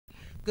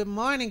Good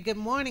morning,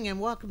 and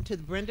welcome to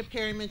the Brenda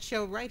Perryman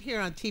Show right here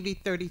on TV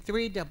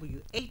 33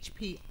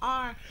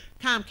 WHPR,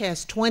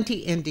 Comcast 20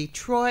 in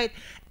Detroit.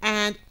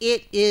 And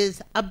it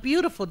is a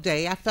beautiful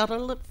day. I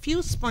felt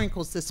few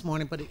sprinkles this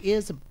morning, but it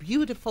is a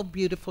beautiful,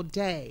 beautiful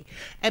day.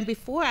 And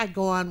before I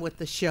go on with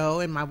the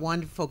show and my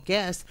wonderful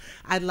guests,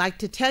 I'd like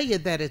to tell you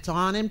that it's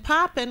on and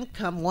popping.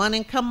 Come one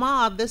and come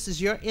all. This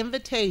is your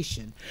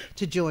invitation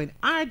to join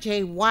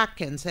R.J.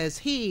 Watkins as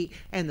he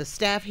and the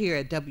staff here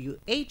at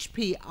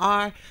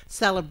WHPR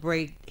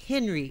celebrate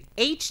Henry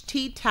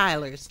H.T.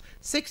 Tyler's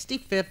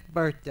 65th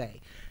birthday.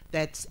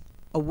 That's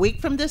a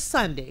week from this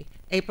Sunday,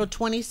 April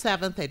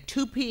 27th at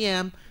 2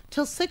 p.m.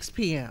 till 6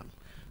 p.m.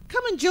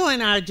 Come and join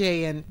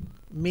RJ and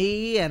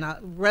me and the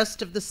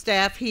rest of the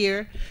staff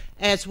here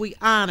as we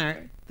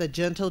honor the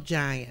gentle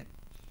giant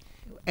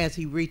as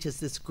he reaches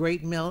this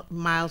great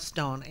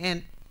milestone.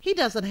 And he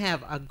doesn't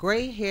have a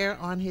gray hair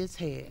on his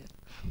head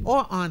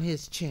or on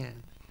his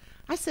chin.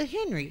 I said,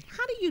 Henry,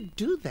 how do you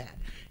do that?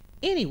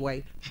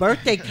 Anyway,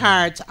 birthday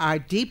cards are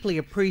deeply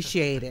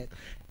appreciated.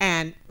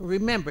 And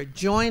remember,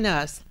 join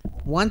us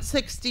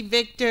 160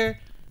 Victor,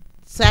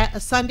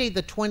 Sunday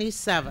the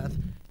 27th,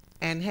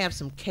 and have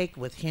some cake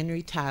with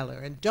Henry Tyler.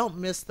 And don't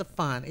miss the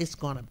fun. It's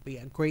going to be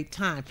a great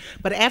time.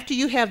 But after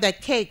you have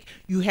that cake,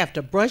 you have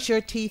to brush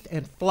your teeth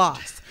and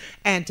floss.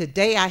 And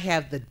today I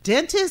have the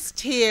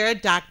dentist here,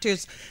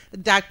 Doctors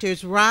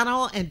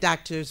Ronald and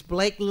Doctors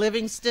Blake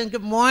Livingston.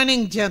 Good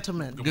morning,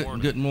 gentlemen.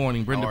 Good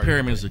morning. Brenda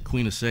Perryman is the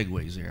queen of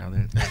segues there.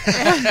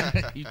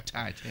 You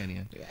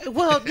Titanian.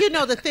 Well, you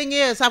know, the thing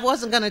is, I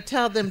wasn't going to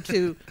tell them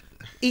to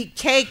eat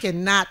cake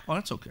and not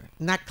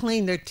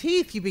clean their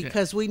teeth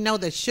because we know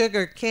that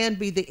sugar can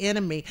be the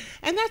enemy.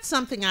 And that's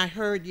something I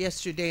heard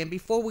yesterday. And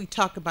before we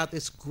talk about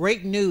this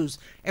great news,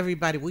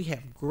 everybody, we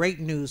have great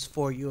news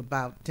for you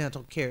about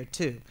dental care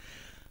too.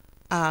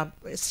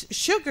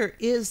 Sugar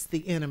is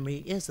the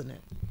enemy, isn't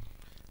it,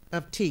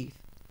 of teeth?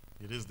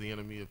 It is the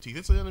enemy of teeth.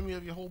 It's the enemy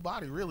of your whole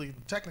body, really.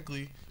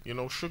 Technically, you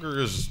know, sugar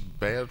is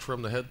bad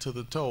from the head to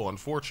the toe,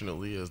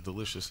 unfortunately, as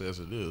delicious as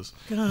it is.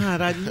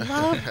 God, I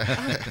love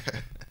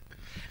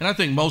And I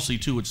think mostly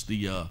too, it's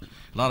a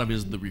lot of it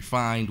is the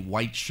refined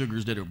white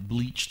sugars that are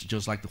bleached,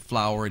 just like the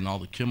flour and all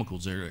the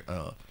chemicals there,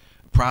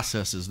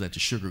 processes that the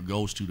sugar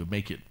goes to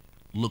make it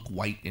look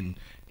white and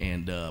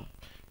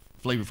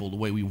flavorful the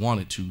way we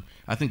want it to.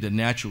 I think the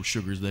natural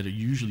sugars that you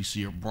usually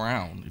see are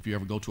brown. If you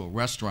ever go to a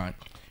restaurant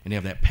and they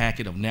have that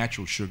packet of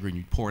natural sugar and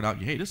you pour it out,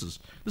 hey, this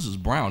is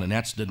brown, and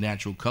that's the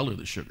natural color of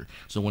the sugar.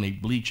 So when they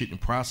bleach it and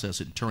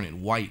process it and turn it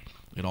white,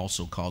 it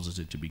also causes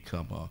it to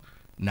become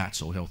not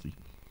so healthy.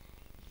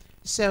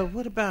 So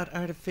what about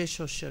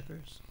artificial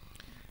sugars?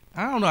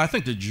 I don't know. I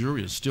think the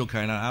jury is still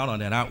kind of out on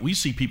that. We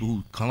see people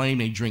who claim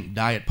they drink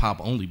Diet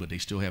Pop only, but they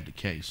still have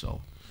decay.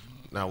 So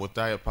now with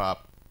Diet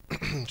Pop,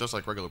 just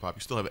like regular pop,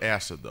 you still have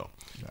acid though,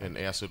 right. And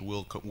acid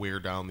will wear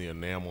down the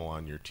enamel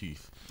on your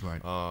teeth.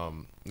 Right.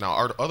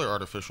 Now other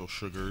artificial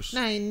sugars.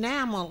 Now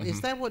enamel,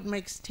 is that what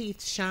makes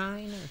teeth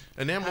shine?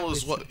 Enamel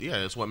is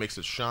it's what makes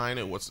it shine.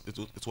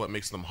 It's what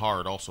makes them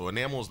hard. Also,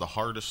 enamel is the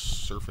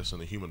hardest surface in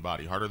the human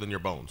body, harder than your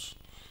bones.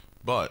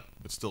 But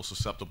it's still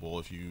susceptible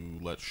if you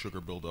let sugar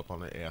build up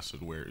on the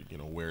acid,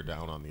 wear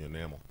down on the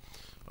enamel.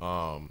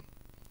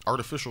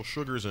 Artificial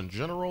sugars in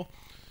general.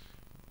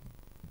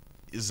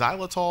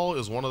 Xylitol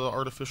is one of the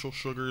artificial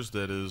sugars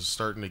that is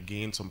starting to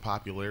gain some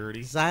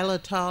popularity.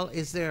 Xylitol,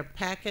 is there a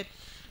packet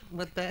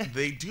with that?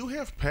 They do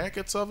have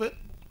packets of it.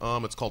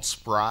 It's called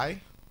Spry,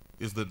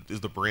 is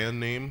the brand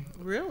name.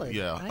 Really?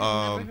 Yeah.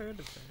 I've never heard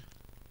of that.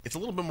 It's a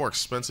little bit more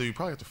expensive. You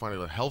probably have to find it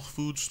at a health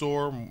food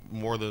store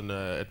more than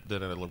at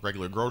a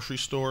regular grocery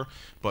store.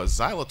 But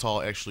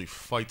xylitol actually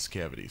fights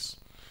cavities.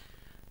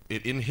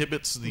 It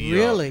inhibits the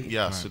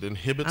yes, it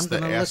inhibits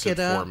the acid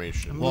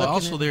formation. Well,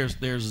 also there's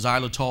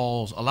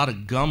xylitol. A lot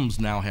of gums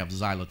now have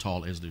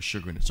xylitol as their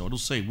sugar in it. So it'll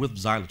say with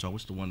xylitol.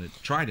 What's the one that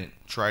Trident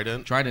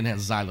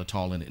has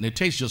xylitol in it, and it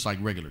tastes just like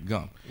regular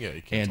gum. Yeah,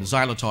 you can't. And the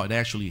xylitol, it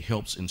actually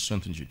helps and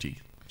strengthens your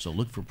teeth. So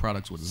look for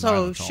products with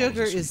xylitol. So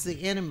sugar is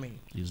the enemy.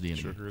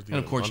 Sugar is the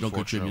and of course, it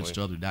contributes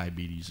to other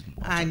diabetes.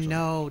 I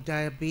know,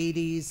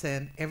 diabetes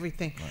and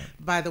everything.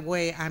 Right. By the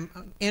way, I'm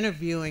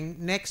interviewing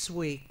next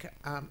week.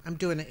 I'm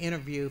doing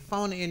an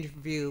phone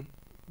interview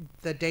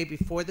the day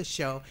before the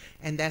show,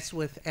 and that's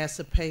with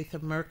Esapatha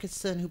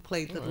Murkison, who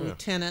played the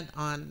lieutenant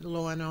on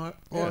Law and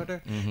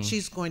Order. Yeah. Mm-hmm.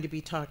 She's going to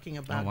be talking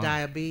about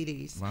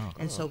diabetes. Wow.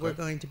 And so we're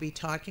going to be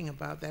talking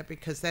about that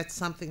because that's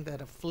something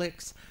that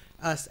afflicts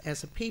us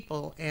as a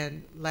people.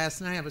 And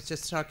last night I was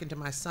just talking to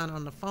my son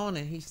on the phone,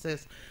 and he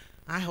says,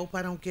 I hope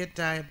I don't get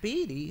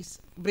diabetes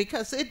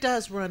because it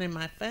does run in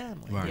my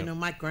family. Right. You know,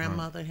 my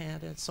grandmother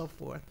had it and so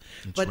forth.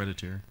 It's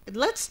hereditary.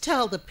 Let's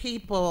tell the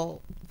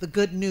people the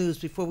good news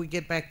before we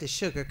get back to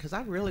sugar, because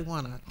I really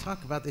want to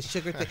talk about this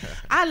sugar thing.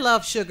 I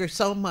love sugar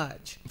so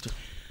much.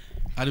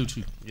 I do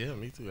too. Yeah,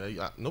 me too.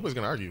 Nobody's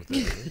going to argue with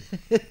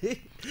that.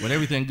 But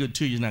everything good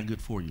to you is not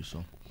good for you,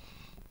 so.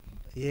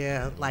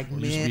 Yeah, like It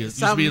men. used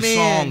to Some be a men.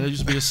 song. There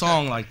used to be a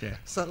song like that.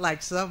 So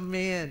like some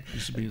men,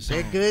 Used to be a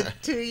they're song. good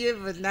to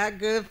you, but not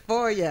good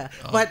for you.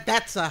 But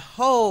that's a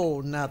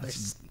whole nother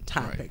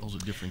topic. Right. Those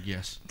are different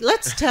guests.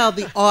 Let's tell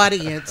the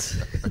audience,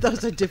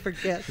 those are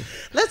different guests.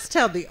 Let's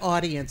tell the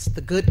audience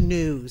the good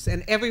news.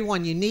 And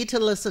everyone, you need to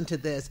listen to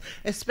this,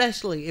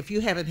 especially if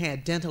you haven't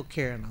had dental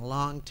care in a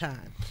long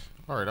time.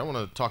 All right, I want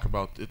to talk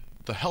about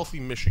the Healthy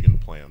Michigan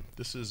Plan.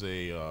 This is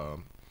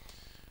an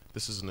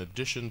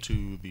addition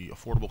to the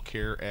Affordable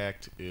Care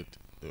Act.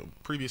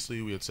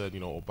 Previously we had said,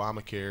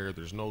 Obamacare,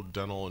 there's no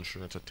dental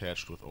insurance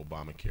attached with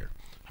Obamacare.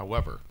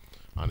 However,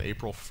 on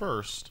April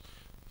 1st,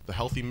 the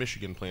Healthy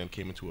Michigan Plan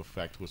came into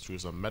effect, which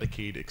was a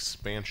Medicaid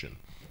expansion,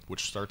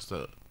 which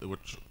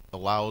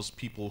allows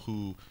people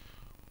who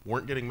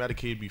weren't getting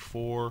Medicaid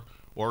before,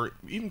 or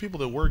even people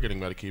that were getting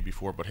Medicaid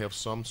before but have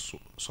some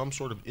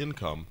sort of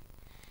income,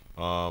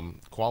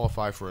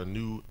 qualify for a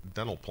new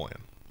dental plan.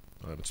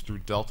 It's through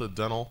Delta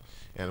Dental,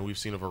 and we've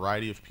seen a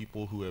variety of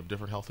people who have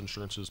different health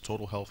insurances,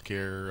 Total Health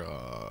Care,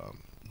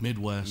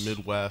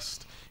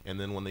 Midwest, and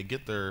then when they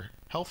get their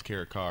health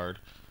care card,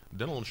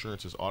 dental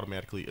insurance is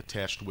automatically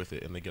attached with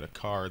it, and they get a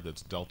card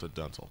that's Delta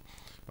Dental.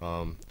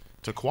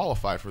 To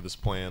qualify for this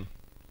plan,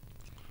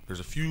 there's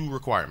a few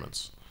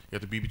requirements. You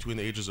have to be between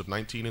the ages of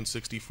 19 and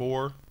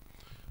 64,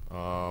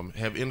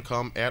 have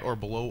income at or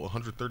below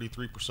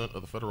 133%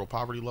 of the federal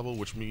poverty level,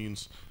 which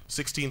means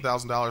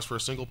 $16,000 for a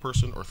single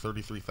person or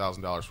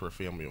 $33,000 for a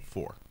family of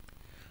four.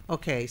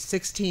 Okay,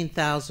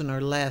 16,000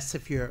 or less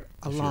if you're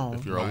alone.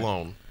 If you're Right.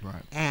 alone.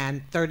 Right.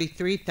 And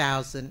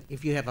 33,000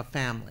 if you have a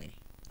family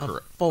of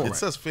Correct. four. It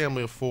says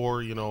family of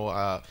four.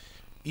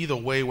 Either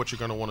way, what you're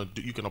going to want to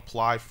do, you can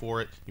apply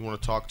for it. You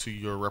want to talk to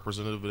your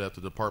representative at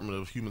the Department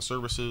of Human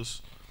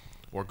Services,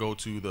 or go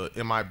to the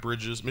MI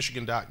Bridges,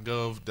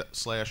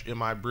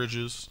 michigan.gov/MI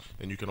Bridges,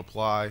 and you can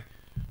apply.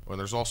 And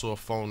there's also a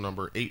phone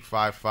number,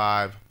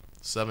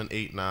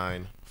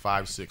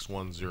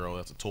 855-789-5610.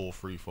 That's a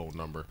toll-free phone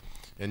number.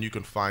 And you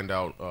can find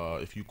out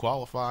if you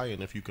qualify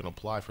and if you can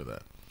apply for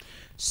that.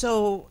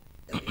 So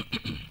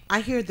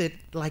I hear that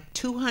like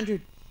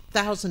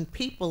 200,000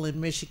 people in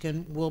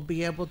Michigan will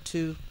be able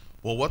to.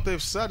 Well, what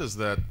they've said is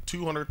that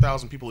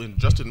 200,000 people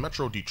just in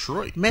Metro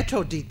Detroit.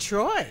 Metro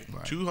Detroit.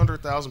 Right.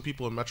 200,000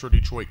 people in Metro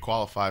Detroit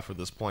qualify for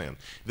this plan.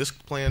 This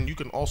plan, you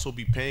can also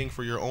be paying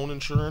for your own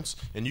insurance,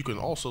 and you can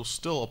also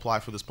still apply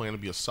for this plan to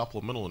be a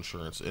supplemental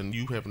insurance, and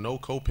you have no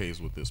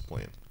copays with this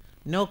plan.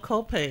 No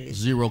copays.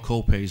 Zero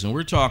copays. And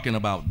we're talking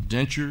about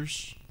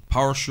dentures,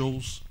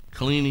 partials,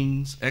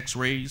 cleanings,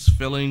 x-rays,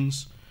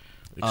 fillings,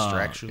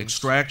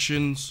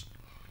 extractions,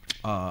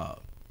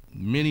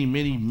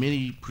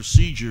 many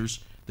procedures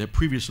that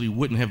previously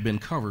wouldn't have been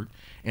covered.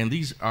 And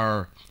these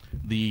are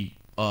the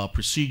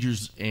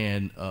procedures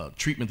and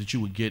treatment that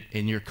you would get,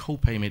 and your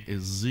copayment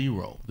is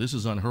zero. This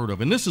is unheard of.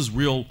 And this is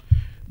real.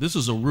 This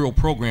is a real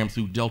program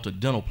through Delta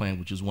Dental Plan,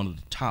 which is one of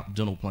the top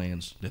dental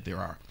plans that there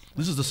are.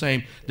 This is the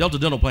same. Delta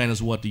Dental Plan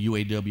is what the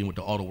UAW and what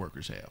the auto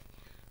workers have.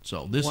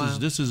 So this Wow.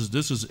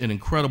 is an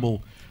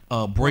incredible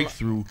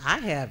breakthrough. I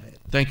have it.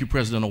 Thank you,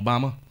 President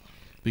Obama,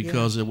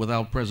 because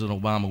without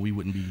President Obama, we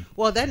wouldn't be.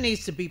 Well, that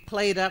needs to be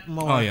played up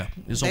more. Oh yeah,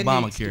 it's That needs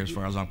Obamacare to as be-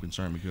 far as I'm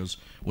concerned, because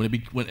when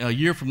a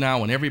year from now,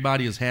 when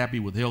everybody is happy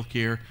with health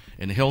care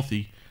and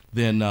healthy,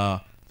 then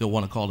they'll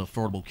want to call the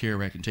Affordable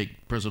Care Act and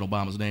take President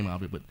Obama's name out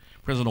of it. But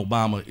President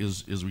Obama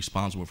is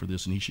responsible for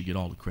this, and he should get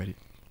all the credit.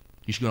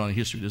 He should go down in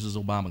history. This is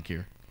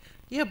Obamacare.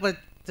 Yeah, but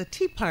the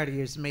Tea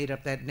Partiers made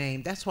up that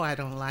name. That's why I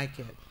don't like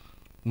it.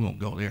 We won't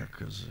go there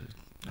because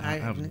I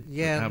have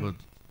an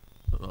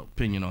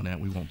opinion on that.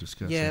 We won't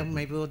discuss. Yeah, that.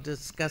 maybe we'll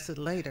discuss it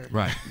later.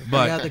 Right, If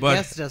but the other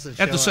guest doesn't at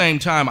show the up. same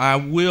time, I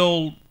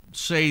will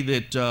say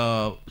that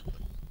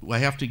I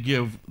have to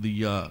give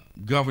the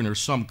governor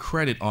some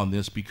credit on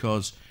this,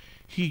 because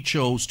he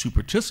chose to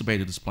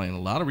participate in this plan. A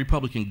lot of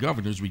Republican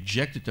governors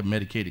rejected the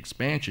Medicaid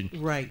expansion,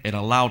 Right. and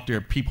allowed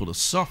their people to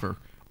suffer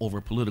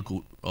over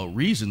political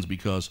reasons,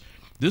 because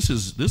this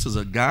is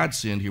a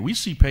godsend here. We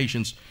see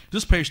patients.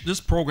 This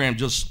program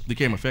just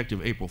became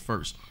effective April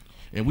 1st.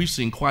 And we've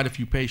seen quite a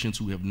few patients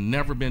who have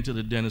never been to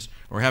the dentist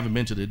or haven't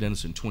been to the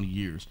dentist in 20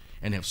 years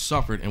and have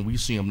suffered. And we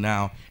see them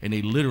now, and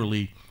they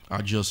literally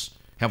are just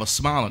have a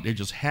smile. They're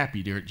just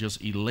happy. They're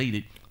just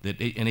elated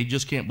and they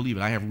just can't believe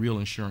it. I have real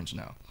insurance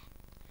now.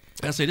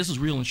 I say this is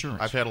real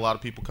insurance. I've had a lot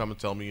of people come and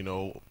tell me,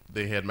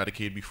 they had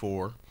Medicaid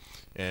before,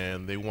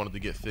 and they wanted to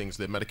get things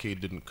that Medicaid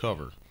didn't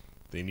cover.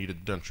 They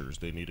needed dentures,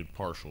 they needed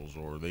partials,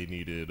 or they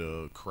needed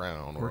a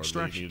crown, or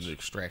they needed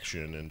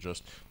extraction, and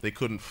just they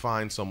couldn't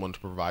find someone to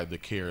provide the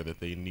care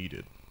that they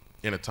needed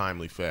in a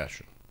timely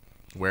fashion.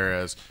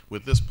 Whereas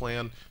with this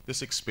plan,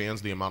 this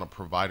expands the amount of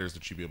providers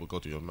that you'll be able to go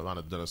to, the amount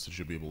of dentists that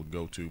you'll be able to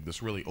go to.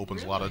 This really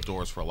opens a lot of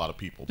doors for a lot of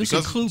people. This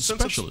includes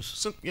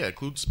specialists. Yeah, it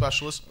includes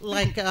specialists.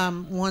 Like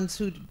ones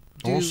who do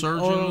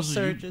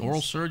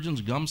oral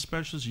surgeons, gum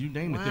specialists, you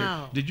name it.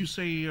 Wow. Did you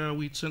say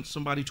we sent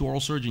somebody to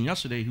oral surgeon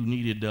yesterday who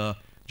needed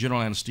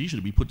general anesthesia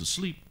to be put to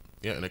sleep?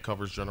 Yeah, and it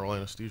covers general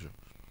anesthesia.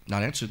 Now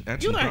that's You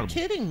incredible. are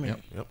kidding me.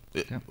 Yep.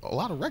 Yep. A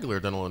lot of regular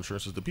dental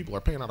insurances that people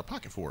are paying out of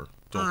pocket for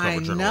don't I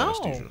cover general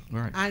anesthesia.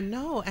 Right. I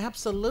know,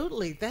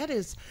 absolutely.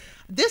 This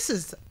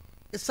is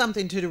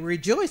something to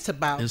rejoice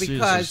about This is,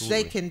 because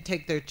they absolutely. can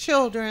take their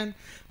children,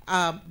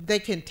 they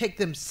can take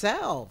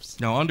themselves.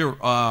 Now, under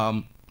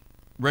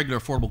regular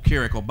Affordable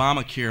Care Act,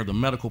 Obamacare, the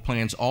medical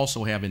plans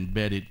also have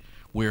embedded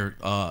where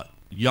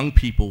young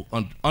people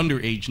under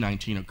age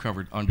 19 are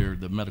covered under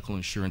the medical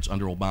insurance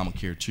under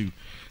Obamacare too.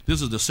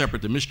 This is the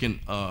separate, the Michigan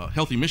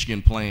Healthy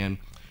Michigan plan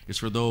is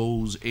for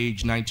those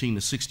age 19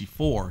 to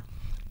 64,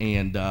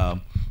 and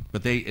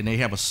but they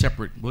have a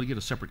separate. Will you get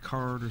a separate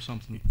card or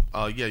something?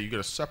 Yeah, you get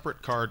a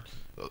separate card.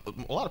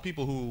 A lot of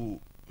people who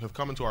have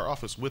come into our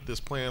office with this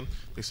plan,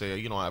 they say,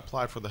 you know, I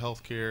applied for the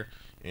health care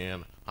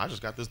and I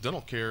just got this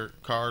dental care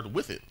card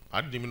with it.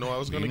 I didn't even know I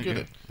was going to get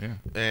it. Yeah.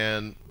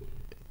 And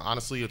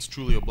honestly, it's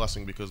truly a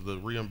blessing because the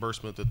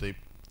reimbursement that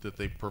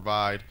they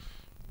provide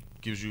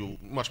gives you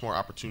much more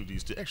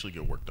opportunities to actually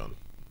get work done.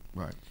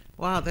 Right.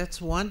 Wow, that's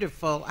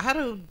wonderful. How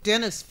do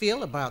dentists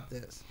feel about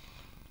this?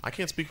 I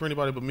can't speak for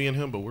anybody but me and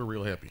him, but we're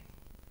real happy.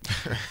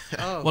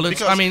 Oh, Well,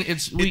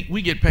 Because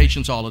we get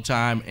patients all the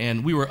time,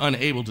 and we were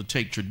unable to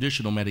take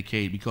traditional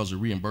Medicaid because the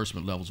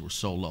reimbursement levels were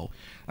so low.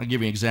 I'll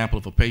give you an example.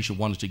 If a patient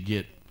wanted to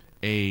get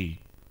a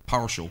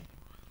partial,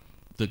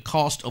 the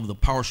cost of the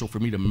partial for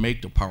me to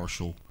make the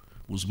partial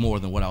was more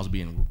than what I was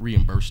being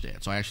reimbursed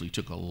at. So I actually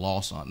took a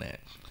loss on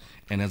that.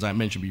 And as I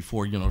mentioned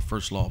before, you know, the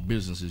first law of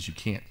business is you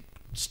can't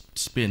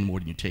spend more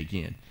than you take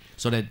in.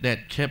 So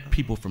that kept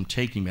people from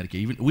taking Medicaid.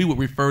 Even we would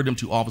refer them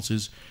to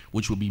offices,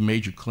 which would be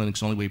major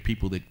clinics. The only way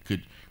people that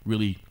could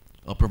really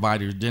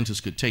providers,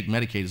 dentists could take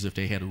Medicaid is if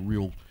they had a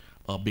real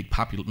big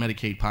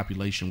Medicaid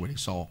population where they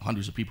saw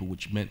hundreds of people,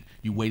 which meant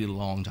you waited a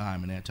long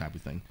time and that type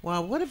of thing.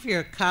 well, what if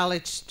you're a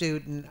college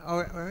student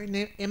or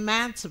an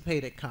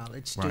emancipated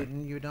college Right.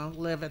 student? You don't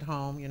live at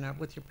home, you're not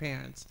with your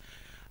parents,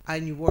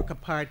 and you work a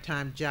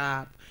part-time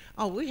job.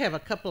 Oh, we have a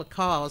couple of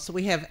calls.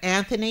 We have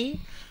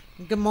Anthony.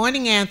 Good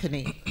morning,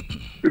 Anthony.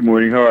 Good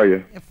morning. How are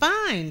you?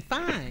 Fine,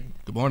 fine.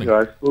 Good morning.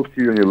 I spoke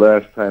to you on your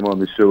last time on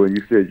the show, and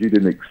you said you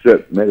didn't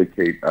accept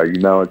Medicaid. Are you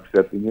now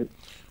accepting it?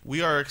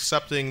 we are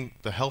accepting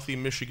the Healthy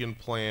Michigan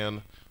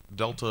Plan,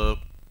 Delta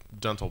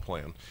Dental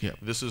Plan. Yep.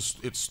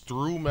 It's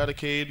through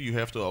Medicaid. You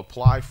have to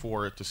apply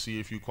for it to see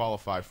if you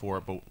qualify for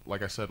it. But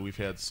like I said, we've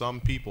had some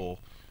people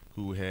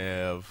who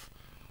have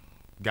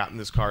gotten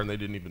this card and they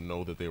didn't even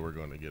know that they were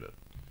going to get it.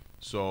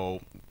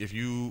 So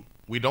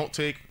we don't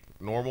take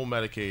normal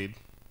Medicaid.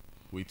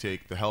 We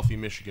take the Healthy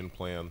Michigan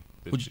Plan,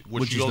 which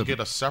you'll get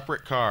a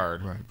separate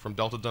card from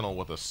Delta Dental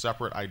with a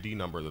separate ID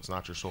number that's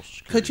not your Social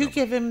Security Could you number.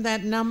 give him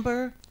that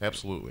number?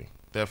 Absolutely.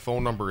 That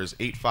phone number is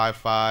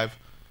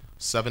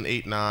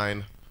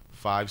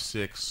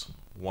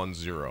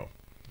 855-789-5610.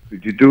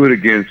 Could you do it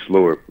again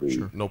slower, please?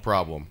 Sure. No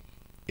problem.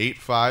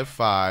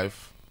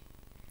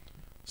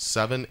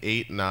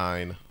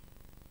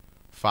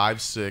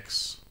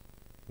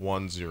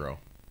 855-789-5610.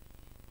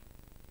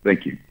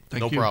 Thank you.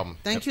 Thank No you. problem.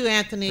 Thank you,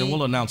 Anthony. And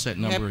we'll announce that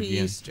number Happy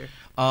again. Easter.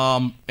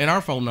 And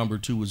our phone number,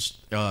 too, is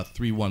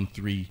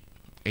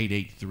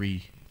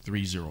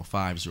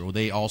 313-883-3050.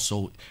 They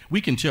also, we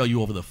can tell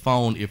you over the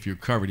phone if you're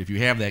covered. If you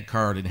have that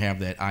card and have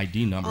that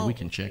ID number, we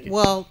can check it.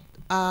 Well,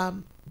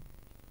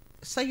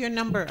 say your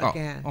number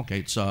again. Okay,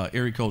 it's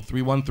area code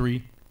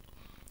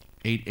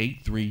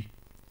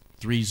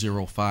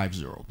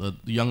 313-883-3050. The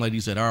young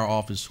ladies at our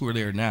office who are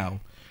there now,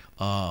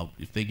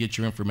 if they get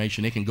your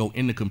information, they can go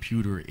in the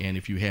computer, and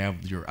if you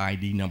have your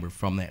ID number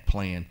from that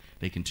plan,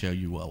 they can tell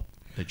you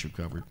that you're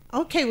covered.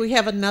 Okay, we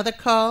have another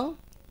call.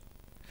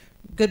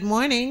 Good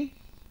morning.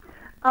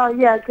 Oh,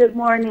 yeah, good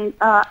morning.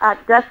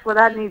 That's what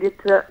I needed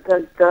to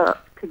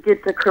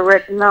get the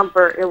correct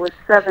number. It was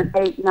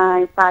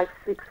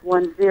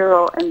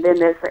 789-5610, and then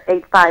there's an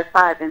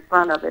 855 in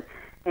front of it.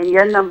 And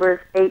your number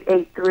is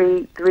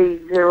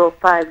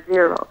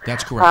 883-3050.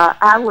 That's correct.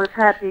 I was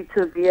happy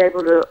to be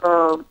able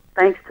to,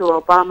 thanks to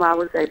Obama, I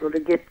was able to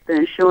get the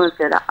insurance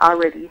that I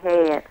already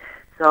had.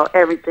 So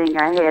everything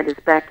I had is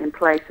back in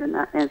place, and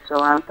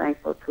so I'm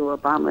thankful to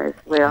Obama as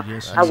well.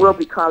 Yes, I will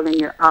be calling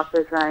your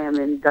office. I am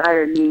in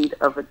dire need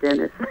of a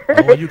dentist.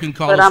 Oh, you can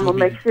call but us. I'm going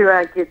to make sure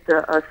I get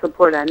the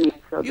support I need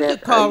so You that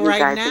could call you right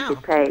guys now. can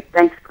get paid.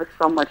 Thanks for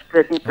so much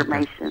good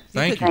information.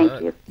 Thank you.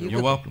 Thank you.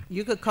 You're welcome.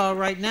 You could call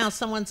right now.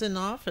 Someone's in the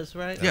office,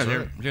 right?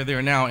 Yeah, they're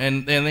there now,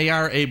 and they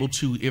are able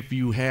to, if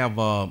you have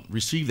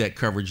received that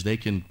coverage, they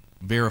can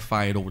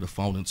verify it over the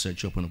phone and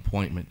set you up an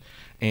appointment.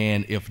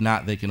 And if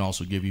not, they can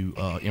also give you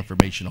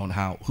information on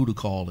who to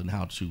call and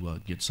how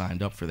to get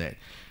signed up for that.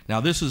 Now,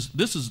 this is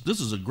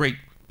a great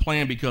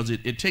plan because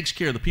it takes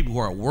care of the people who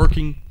are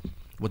working,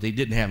 but they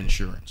didn't have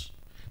insurance.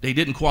 They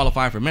didn't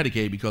qualify for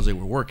Medicaid because they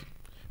were working,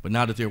 but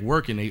now that they're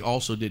working, they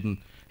also didn't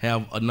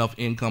have enough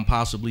income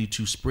possibly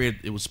to spread.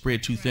 It was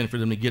spread too thin for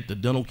them to get the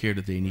dental care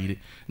that they needed.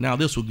 Now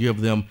this will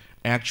give them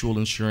actual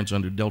insurance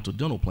under Delta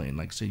Dental Plan.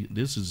 Like I say,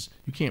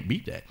 you can't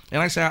beat that. And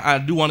like I say, I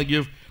do want to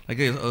give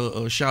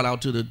a shout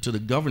out to the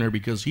governor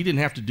because he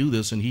didn't have to do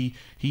this, and he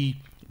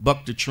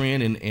bucked the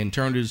trend and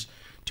turned his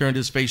turned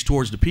his face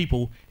towards the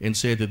people and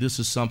said that this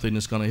is something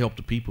that's going to help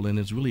the people, and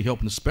it's really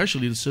helping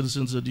especially the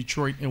citizens of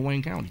Detroit and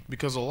Wayne County.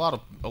 Because a lot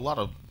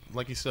of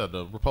like you said,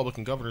 the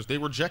Republican governors, they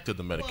rejected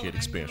the Medicaid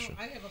expansion.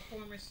 I have a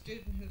former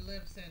student who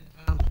lives in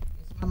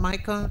is my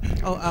mic on?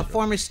 Oh, a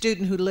former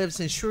student who lives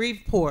in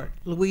Shreveport,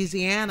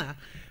 Louisiana,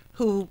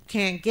 who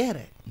can't get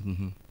it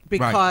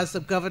because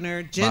of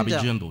Governor Jindal. Bobby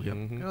Jindal, yeah.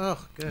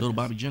 Oh, goodness. Little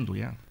Bobby Jindal,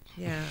 yeah.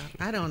 Yeah,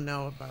 I don't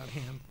know about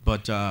him.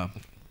 But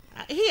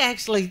He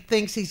actually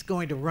thinks he's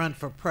going to run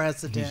for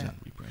president. he's not going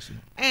to be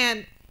president.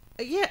 And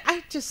yeah,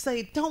 I just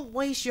say, don't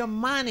waste your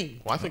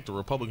money. Well, I think the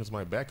Republicans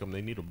might back him.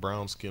 They need a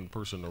brown-skinned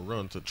person to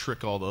run to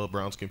trick all the other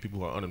brown-skinned people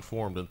who are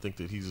uninformed and think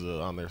that he's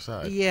on their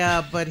side.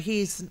 Yeah, but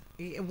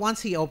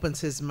once he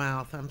opens his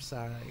mouth, I'm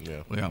sorry.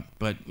 Yeah. Yeah,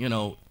 but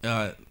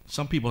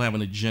some people have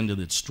an agenda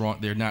that's strong.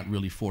 They're not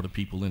really for the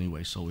people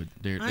anyway, so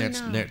their head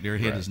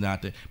is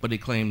not there. But they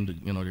claim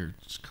that they're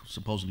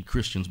supposedly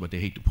Christians, but they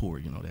hate the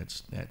poor.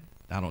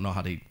 I don't know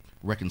how they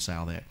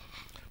reconcile that.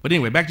 But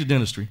anyway, back to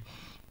dentistry.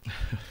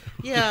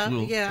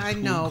 I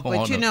know,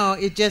 but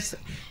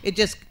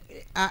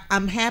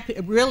I'm happy,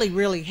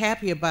 really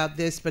happy about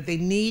this, but they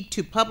need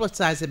to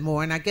publicize it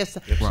more, and I guess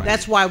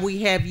that's why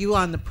we have you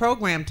on the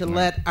program to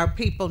let our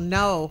people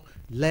know.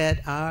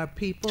 Let our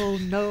people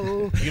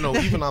know.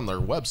 Even on their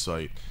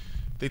website,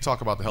 they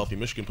talk about the Healthy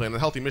Michigan Plan. The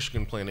Healthy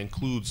Michigan Plan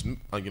includes,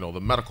 the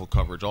medical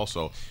coverage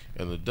also,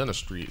 and the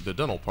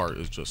dental part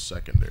is just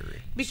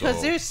secondary.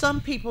 Because there's some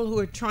people who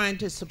are trying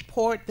to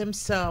support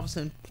themselves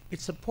and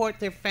support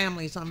their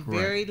families on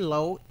very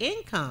low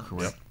incomes.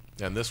 Correct.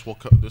 And this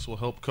will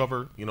help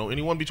cover,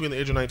 anyone between the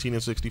age of 19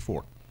 and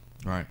 64.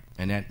 Right,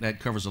 and that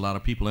covers a lot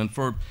of people, and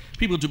for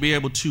people to be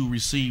able to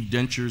receive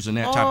dentures and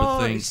that type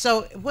of thing.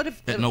 So what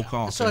if at no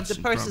cost? So if the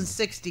person's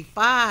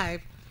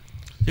 65,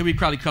 they'll be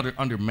probably covered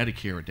under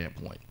Medicare at that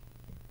point.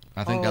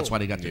 I think that's why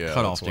they got the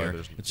cutoff there.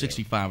 At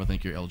 65, I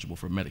think you're eligible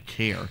for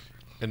Medicare.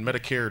 And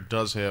Medicare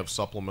does have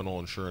supplemental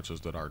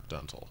insurances that are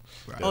dental.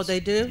 Right. Oh, they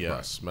do?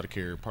 Yes,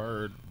 Medicare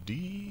Part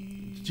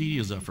D. D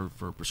is for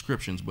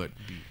prescriptions, but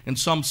in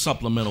some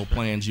supplemental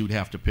plans you would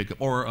have to pick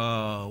up. Or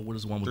what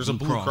is the one with Blue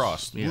Blue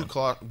Cross? Yeah.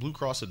 Blue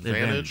Cross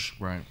Advantage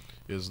right.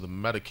 is the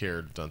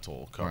Medicare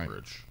dental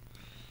coverage.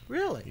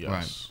 Really? Yes,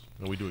 Right.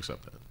 and we do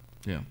accept that.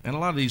 Yeah, and a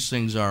lot of these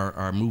things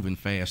are moving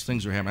fast.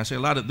 Things are happening. I say a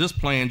lot of this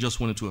plan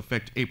just went into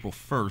effect April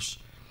 1st.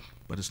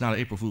 But it's not an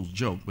April Fool's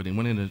joke, but it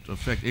went into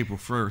effect April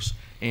 1st.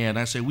 And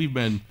I say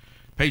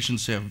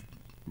patients have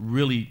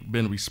really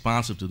been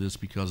responsive to this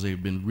because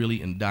they've been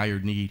really in dire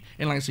need.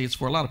 And like I say, it's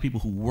for a lot of people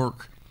who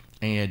work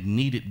and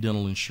needed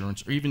dental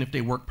insurance, or even if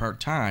they work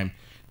part-time,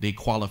 they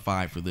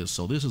qualify for this.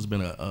 So this has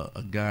been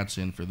a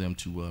godsend for them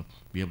to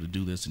be able to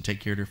do this and take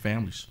care of their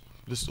families.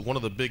 This is one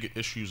of the big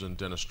issues in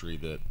dentistry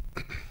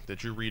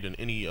that you read in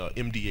any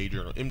MDA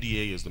journal.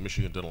 MDA is the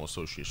Michigan Dental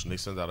Association. They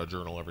send out a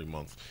journal every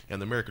month,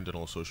 and the American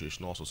Dental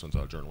Association also sends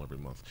out a journal every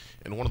month.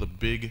 And one of the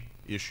big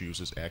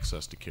issues is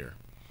access to care.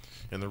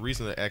 And the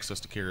reason that access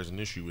to care is an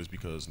issue is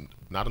because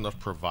not enough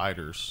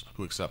providers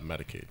who accept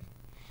Medicaid.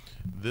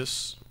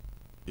 This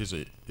is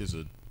a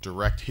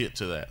direct hit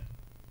to that.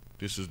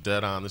 This is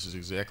dead on. This is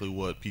exactly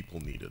what people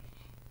needed.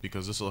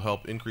 Because this will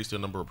help increase the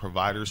number of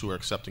providers who are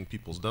accepting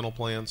people's dental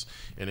plans,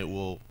 and it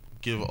will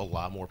give a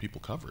lot more people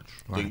coverage.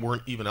 Right. They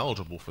weren't even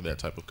eligible for that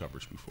type of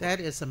coverage before.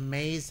 That is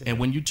amazing. And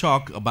when you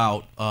talk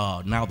about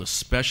now the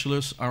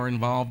specialists are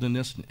involved in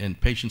this, and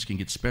patients can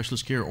get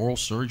specialist care, oral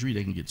surgery,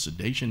 they can get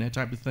sedation, that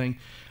type of thing.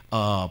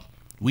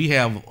 We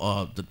have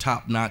the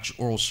top-notch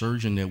oral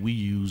surgeon that we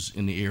use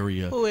in the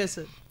area. Who is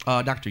it?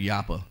 Dr.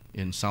 Yapa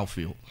in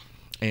Southfield.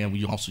 And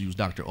we also use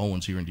Dr.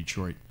 Owens here in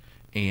Detroit.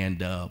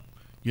 And,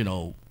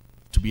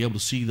 to be able to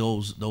see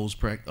those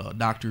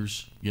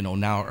doctors,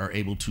 now are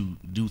able to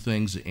do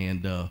things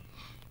and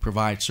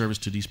provide service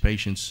to these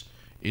patients.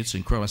 It's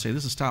incredible. I say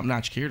this is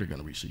top-notch care they're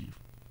going to receive.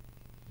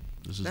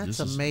 That's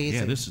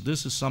amazing.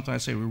 This is something I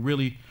say we're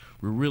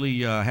really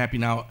happy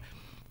now.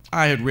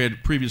 I had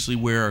read previously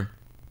where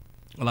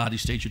a lot of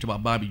these states, you talk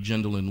about Bobby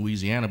Jindal in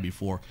Louisiana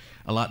before.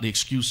 The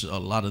excuse a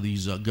lot of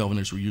these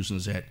governors were using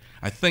is that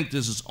I think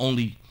this is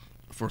only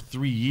for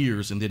 3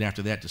 years, and then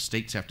after that, the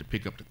states have to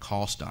pick up the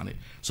cost on it.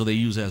 So they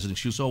use it as an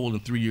excuse. Oh, well, in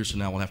 3 years from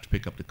now, we'll have to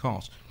pick up the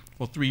cost.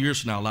 Well, 3 years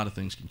from now, a lot of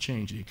things can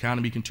change. The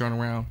economy can turn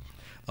around.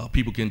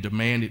 People can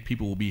demand it.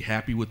 People will be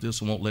happy with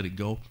this and won't let it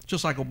go.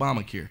 Just like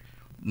Obamacare.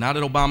 Now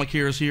that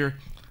Obamacare is here,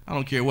 I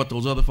don't care what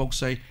those other folks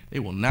say. They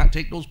will not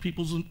take those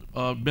people's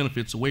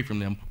benefits away from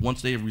them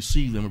once they have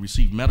received them and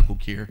received medical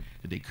care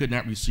that they could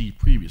not receive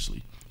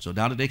previously. So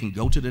now that they can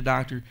go to the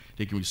doctor,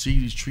 they can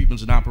receive these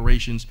treatments and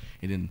operations,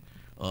 and then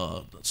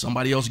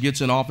somebody else gets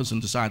in office and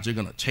decides they're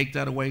going to take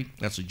that away,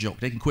 that's a joke.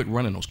 They can quit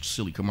running those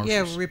silly commercials.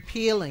 Yeah,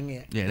 repealing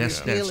it. Yeah, that's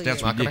not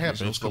going to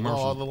happen. It's the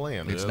law of the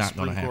land. It's not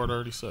going to happen. The Supreme Court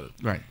already said it.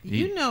 Right.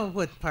 You know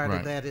what part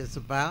of that is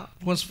about.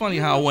 Well, it's funny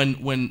how when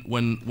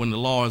the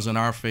law is in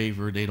our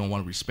favor, they don't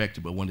want to respect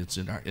it, but when it's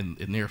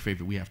in their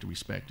favor, we have to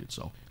respect it.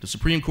 So the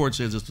Supreme Court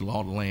says it's the law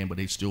of the land, but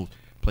they still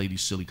play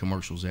these silly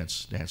commercials.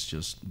 That's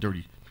just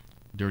dirty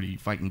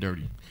fighting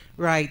dirty.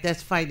 Right,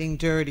 that's fighting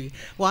dirty.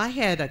 Well, I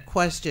had a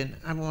question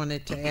I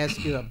wanted to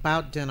ask you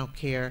about dental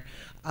care,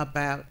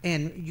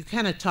 and you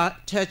kind of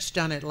touched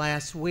on it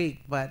last week,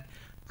 but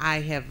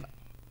I have,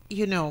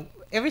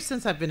 ever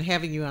since I've been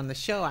having you on the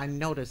show, I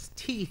noticed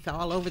teeth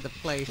all over the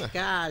place.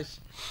 Gosh,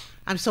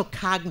 I'm so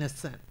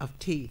cognizant of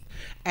teeth.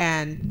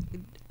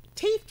 And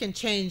teeth can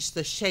change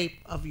the shape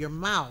of your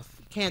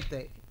mouth, can't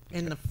they,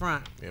 in the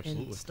front?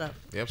 Absolutely. And stuff.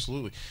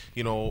 Absolutely.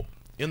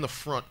 In the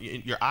front,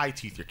 your eye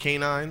teeth, your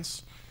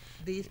canines.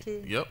 These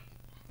teeth? Yep.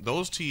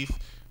 Those teeth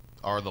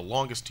are the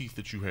longest teeth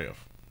that you have.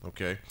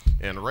 Okay?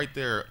 And right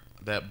there,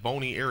 that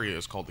bony area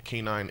is called the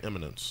canine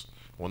eminence.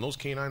 When those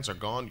canines are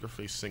gone, your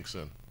face sinks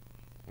in.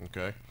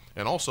 Okay?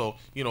 And also,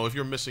 if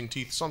you're missing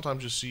teeth,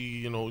 sometimes you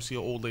see an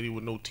old lady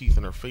with no teeth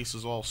and her face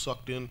is all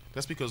sucked in.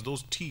 That's because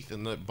those teeth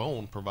and that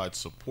bone provide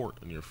support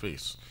in your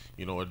face.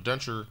 A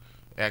denture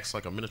acts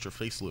like a miniature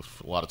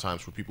facelift a lot of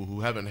times for people who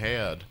haven't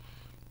had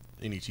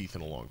any teeth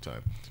in a long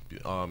time.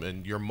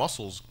 And your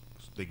muscles,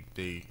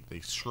 they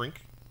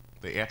shrink,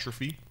 they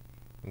atrophy,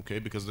 okay,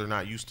 because they're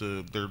not used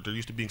to they're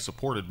used to being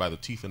supported by the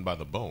teeth and by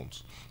the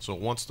bones. So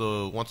once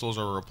those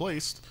are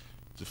replaced,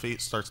 the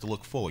face starts to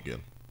look full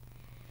again.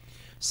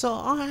 So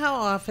how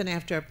often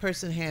after a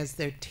person has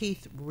their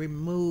teeth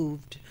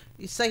removed,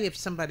 you say if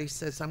somebody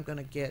says, I'm going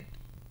to get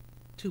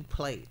 2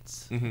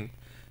 plates. Mm-hmm.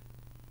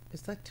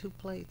 Is that 2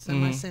 plates?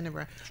 Am I saying it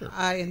right? Sure.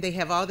 And they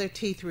have all their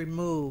teeth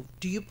removed.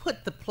 Do you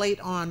put the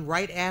plate on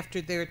right after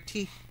their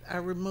teeth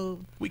are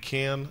removed? We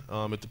can.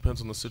 It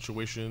depends on the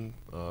situation.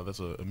 That's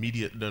an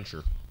immediate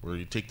denture, where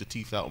you take the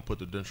teeth out and put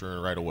the denture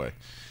in right away.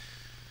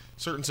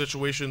 Certain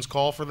situations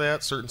call for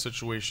that. Certain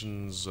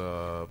situations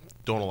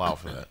don't allow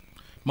for that.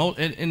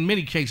 In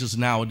many cases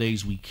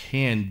nowadays, we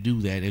can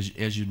do that.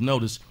 As you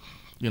notice,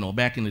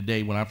 back in the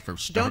day when I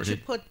first started. Don't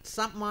you put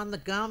something on the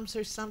gums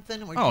or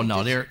something? Or oh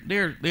no,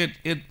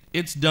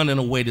 it's done in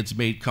a way that's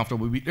made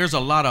comfortable. There's a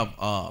lot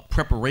of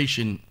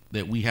preparation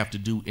that we have to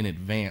do in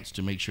advance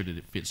to make sure that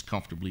it fits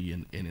comfortably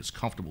and it's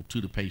comfortable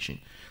to the patient.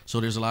 So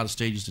there's a lot of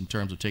stages in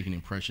terms of taking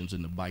impressions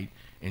in the bite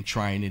and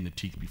trying in the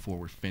teeth before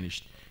we're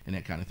finished and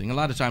that kind of thing. A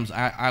lot of times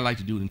I like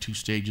to do it in 2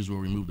 stages, where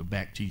we remove the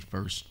back teeth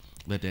first,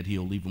 let that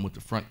heal, leave them with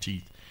the front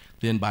teeth.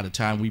 Then by the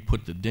time we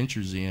put the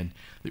dentures in,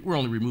 we're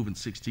only removing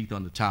 6 teeth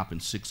on the top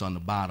and 6 on the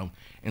bottom.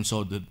 And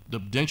so the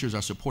dentures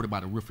are supported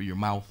by the roof of your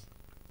mouth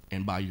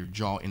and by your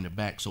jaw in the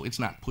back. So it's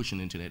not pushing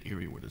into that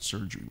area where the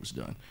surgery was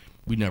done.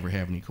 We never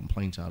have any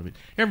complaints out of it.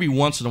 Every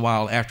once in a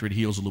while, after it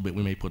heals a little bit,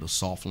 we may put a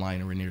soft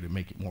liner in there to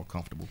make it more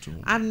comfortable to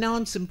them. I've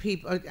known some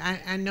people,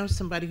 I know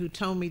somebody who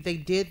told me they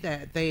did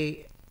that.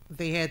 They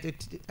had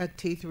their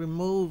teeth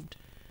removed,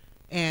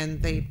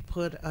 and they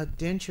put a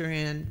denture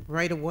in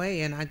right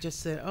away, and I just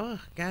said, oh,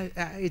 God,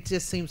 it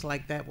just seems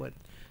like that would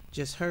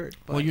just hurt.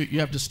 But. Well, you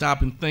have to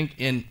stop and think,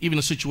 and even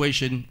a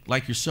situation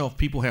like yourself,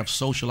 people have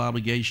social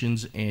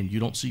obligations, and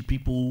you don't see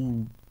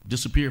people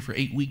disappear for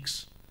 8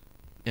 weeks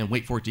and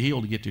wait for it to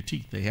heal to get their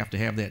teeth. They have to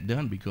have that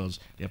done because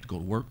they have to go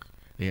to work.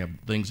 They have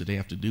things that they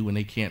have to do, and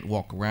they can't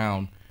walk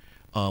around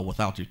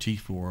without their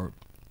teeth for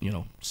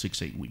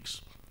 6-8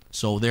 weeks.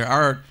 So there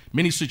are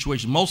many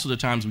situations. Most of the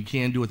times we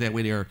can do it that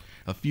way. There are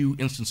a few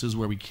instances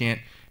where we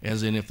can't,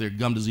 as in if their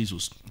gum disease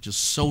was just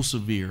so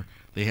severe,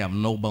 they have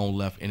no bone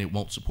left and it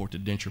won't support the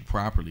denture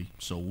properly.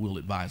 So we'll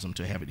advise them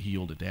to have it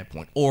healed at that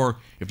point. Or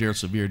if they're a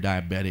severe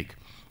diabetic,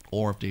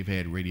 or if they've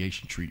had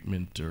radiation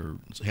treatment or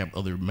have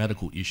other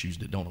medical issues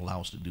that don't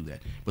allow us to do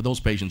that. But those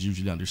patients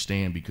usually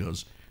understand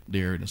because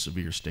they're in a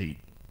severe state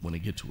when they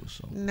get to us.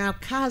 So. Now,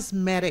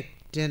 cosmetic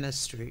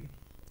dentistry.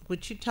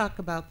 Would you talk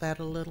about that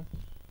a little?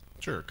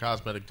 Sure.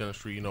 Cosmetic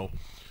dentistry,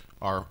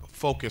 our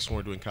focus when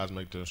we're doing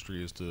cosmetic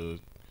dentistry is to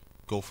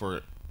go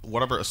for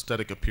whatever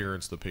aesthetic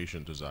appearance the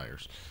patient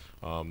desires.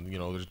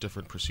 There's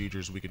different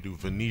procedures. We can do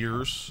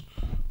veneers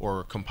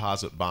or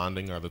composite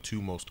bonding are the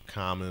 2 most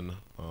common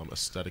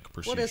aesthetic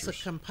procedures. What is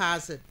a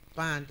composite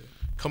bonding?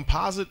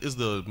 Composite is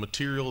the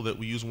material that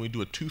we use when we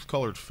do a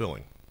tooth-colored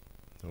filling.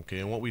 Okay,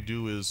 and what we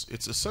do is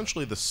it's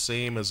essentially the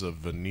same as a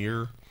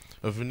veneer.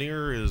 A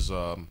veneer is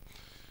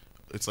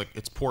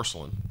it's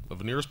porcelain. A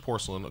veneer is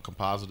porcelain. A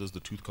composite is the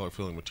tooth color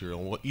filling material.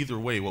 And either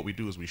way, what we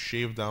do is we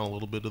shave down a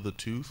little bit of the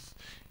tooth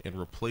and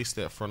replace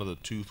that front of the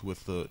tooth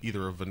with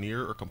either a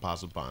veneer or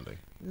composite bonding.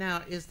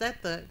 Now, is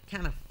that the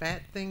kind of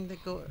fat thing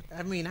that go?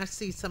 I mean, I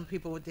see some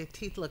people with their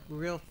teeth look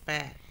real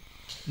fat.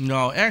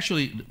 No,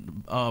 actually,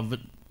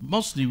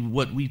 mostly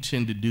what we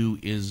tend to do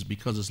is,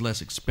 because it's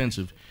less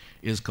expensive,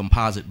 is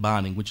composite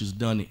bonding, which is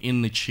done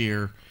in the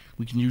chair.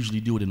 We can usually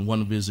do it in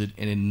 1 visit,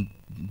 and in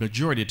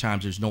majority of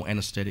times there's no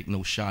anesthetic,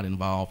 no shot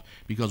involved,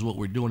 because what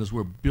we're doing is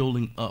we're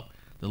building up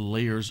the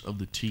layers of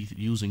the teeth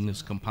using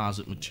this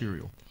composite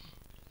material.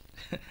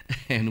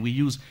 And we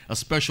use a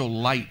special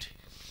light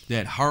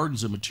that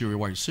hardens the material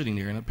while you're sitting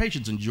there, and the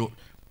patients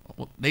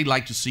they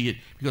like to see it,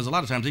 because a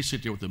lot of times they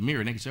sit there with a mirror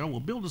and they can say, oh, well,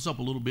 build this up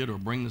a little bit or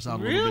bring this out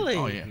a little bit.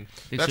 Oh, yeah.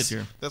 They sit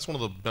there. That's one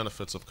of the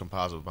benefits of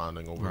composite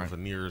bonding over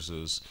veneers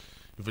is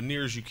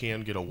Veneers, you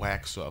can get a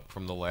wax up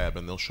from the lab,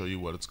 and they'll show you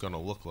what it's going to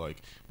look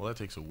like. Well, that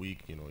takes a week.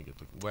 You get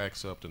the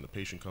wax up, then the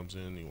patient comes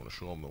in. You want to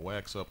show them the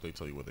wax up. They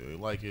tell you whether they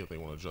like it. They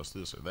want to adjust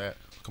this or that.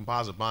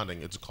 Composite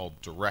bonding, it's called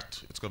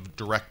direct. It's called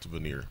direct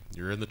veneer.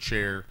 You're in the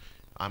chair.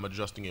 I'm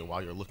adjusting it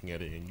while you're looking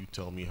at it, and you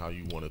tell me how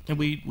you want it. And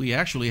we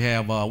actually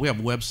have a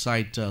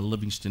website,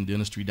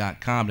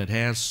 livingstondentistry.com, that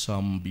has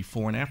some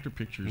before and after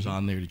pictures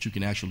on there that you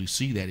can actually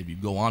see that. If you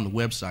go on the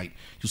website,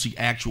 you'll see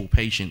actual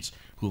patients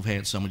who have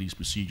had some of these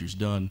procedures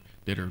done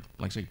that are,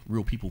 like I say,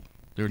 real people.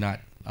 They're not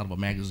out of a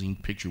magazine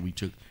picture we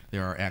took.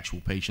 There are actual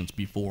patients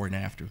before and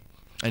after.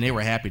 And they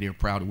were happy. They were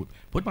proud to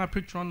put my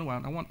picture on the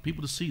wall. I want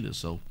people to see this.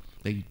 So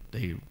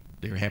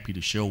they're happy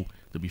to show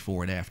the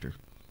before and after.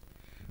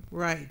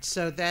 Right.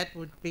 So that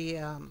would be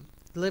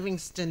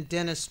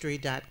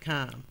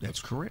livingstondentistry.com. That's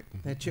correct.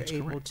 That you're That's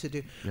able correct. to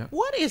do. Yep.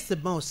 What is the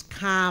most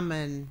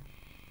common,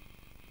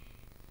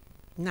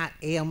 not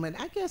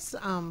ailment, I guess,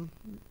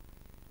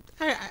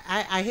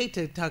 I hate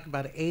to talk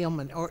about an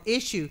ailment or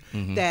issue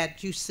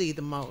that you see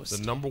the most?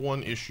 The number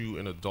one issue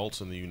in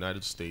adults in the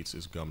United States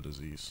is gum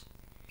disease.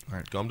 All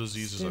right. Gum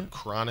disease is a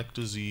chronic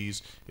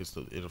disease.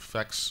 It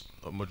affects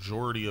a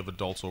majority of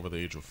adults over the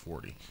age of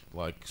 40,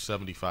 like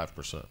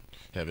 75%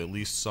 have at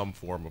least some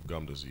form of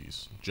gum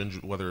disease,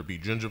 whether it be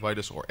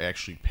gingivitis or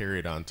actually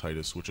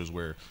periodontitis, which is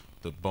where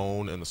the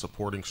bone and the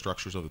supporting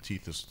structures of the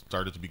teeth has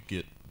started to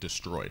get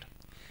destroyed.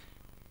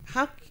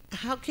 How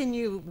can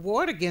you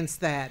ward against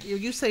that?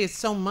 You say it's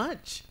so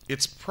much.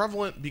 It's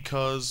prevalent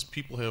because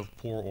people have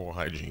poor oral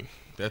hygiene.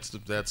 That's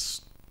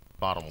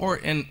bottom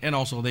line. And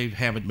also they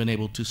haven't been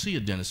able to see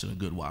a dentist in a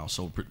good while.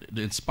 So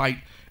in spite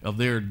of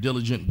their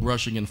diligent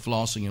brushing and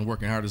flossing and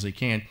working hard as they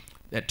can,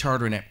 that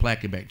tartar and that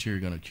plaque and bacteria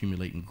are going to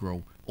accumulate and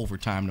grow over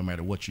time no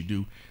matter what you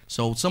do.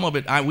 So some of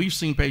it, we've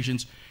seen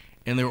patients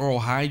and their oral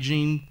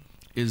hygiene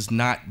is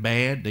not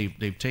bad.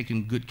 They've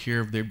taken good care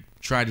of they've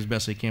tried as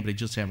best they can, but they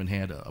just haven't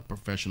had a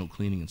professional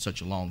cleaning in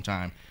such a long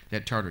time.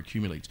 That tartar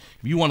accumulates.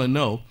 If you want to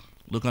know,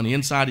 look on the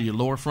inside of your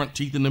lower front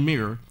teeth in the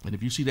mirror, and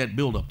if you see that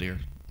build up there,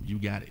 you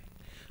got it.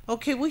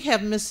 Okay, we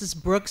have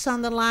Mrs. Brooks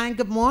on the line.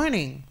 Good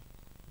morning.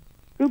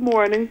 Good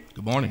morning.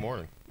 Good morning. Good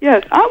morning.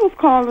 Yes, I was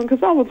calling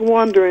because I was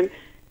wondering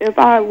if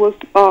I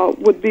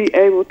would be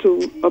able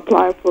to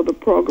apply for the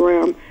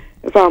program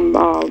if I'm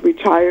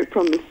retired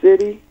from the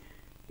city.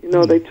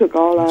 They took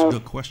all That's a our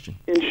good question.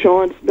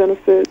 insurance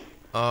benefits.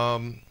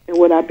 And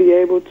would I be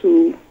able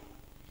to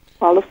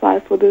qualify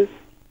for this?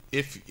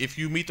 If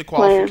you meet the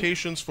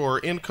qualifications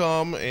for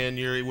income and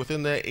you're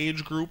within that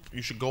age group,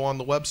 you should go on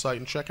the website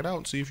and check it out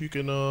and see if you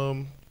can.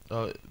 The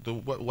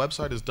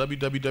website is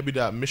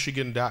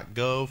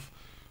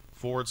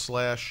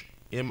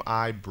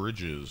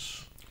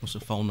www.michigan.gov/MI-Bridges. What's the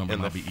phone number?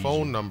 And the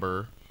phone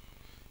number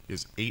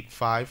is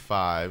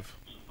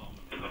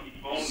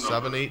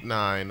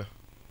 855-789-5610.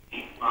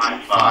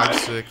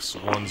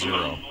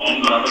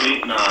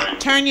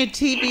 Turn your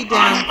TV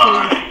down,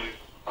 please.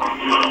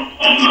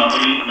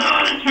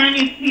 Turn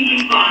your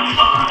TV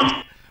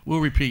down. We'll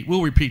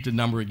repeat the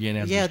number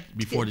again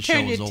before the show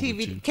turn is your over.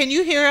 TV. Too. Can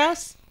you hear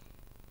us?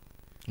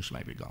 She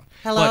might be gone.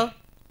 Hello?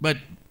 But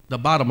the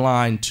bottom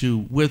line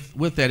too,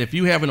 with that, if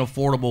you have an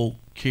affordable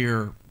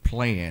care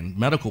plan,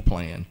 medical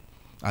plan,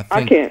 I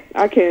think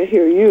I can't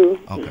hear you.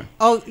 Okay.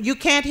 Oh, you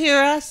can't hear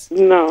us?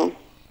 No.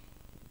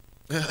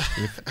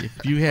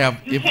 If you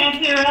have, You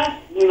can't hear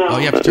us? No. Oh,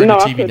 you have to turn the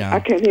TV down. I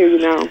can't hear you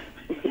now.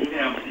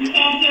 You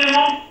can't hear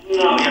us?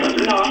 No,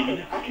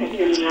 I can't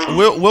hear you now.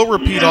 We'll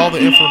repeat all the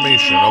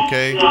information,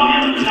 okay?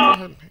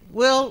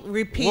 We'll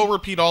repeat. We'll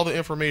repeat all the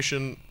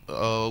information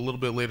a little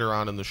bit later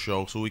on in the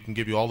show, so we can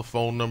give you all the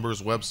phone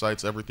numbers,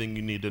 websites, everything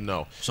you need to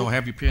know. So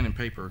have your pen and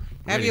paper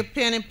ready. Have your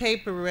pen and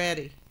paper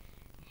ready.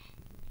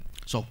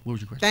 So what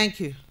was your question? Thank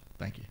you.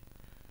 Thank you.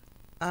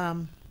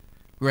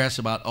 We're asked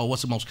about,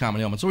 what's the most common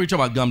ailment? So we're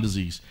talking about gum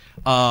disease.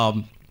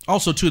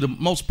 Also, too, the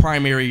most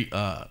primary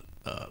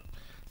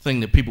thing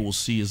that people will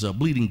see is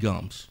bleeding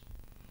gums.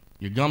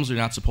 Your gums are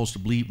not supposed to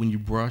bleed when you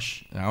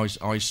brush. And I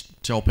always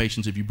tell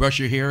patients, if you brush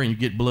your hair and you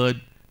get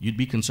blood, you'd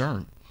be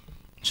concerned.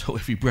 So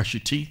if you brush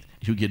your teeth,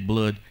 you get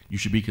blood, you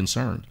should be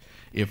concerned.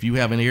 If you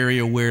have an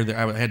area where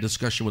I had a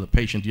discussion with a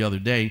patient the other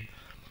day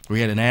where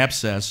he had an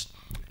abscess,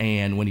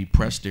 and when he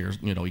pressed there,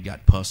 he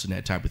got pus and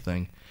that type of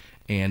thing.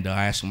 And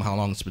I asked him how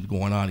long it's been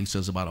going on. He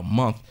says about a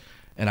month.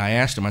 And I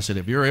asked him, I said,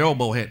 if your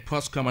elbow had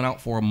pus coming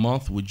out for a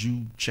month, would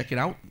you check it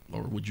out?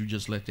 Or would you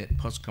just let that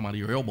pus come out of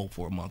your elbow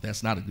for a month?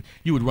 That's not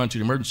you would run to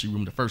the emergency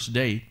room the first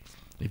day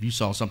if you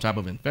saw some type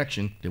of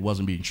infection that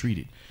wasn't being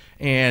treated.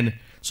 And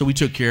so we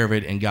took care of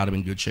it and got him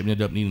in good shape. We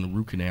ended up needing a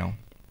root canal.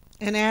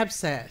 An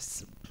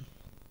abscess.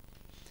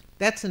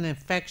 That's an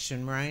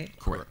infection, right?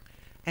 Correct.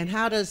 And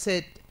how does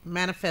it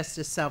manifest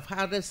itself?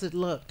 How does it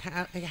look?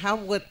 How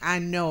would I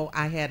know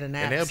I had an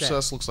abscess? An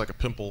abscess looks like a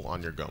pimple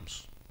on your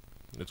gums.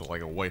 It's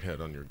like a whitehead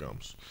on your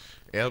gums.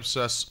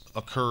 Abscess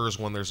occurs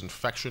when there's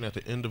infection at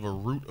the end of a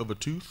root of a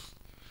tooth,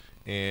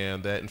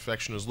 and that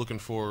infection is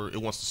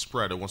it wants to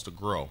spread, it wants to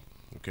grow,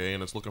 okay,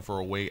 and it's looking for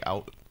a way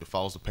out. It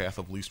follows the path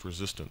of least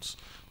resistance.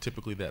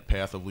 Typically that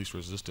path of least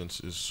resistance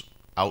is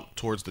out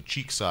towards the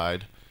cheek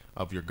side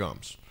of your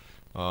gums.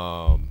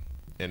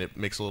 And it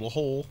makes a little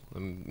hole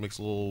and makes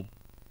a little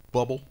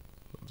bubble,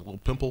 a little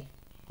pimple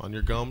on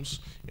your gums,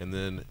 and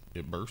then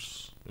it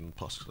bursts and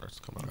pus starts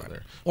to come out of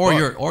there.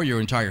 Or your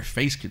entire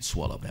face could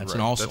swell up. That's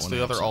That's an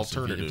the other abscess.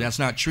 alternative. If that's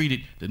not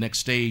treated, the next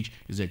stage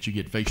is that you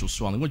get facial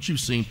swelling, which you've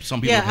seen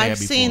some people have I've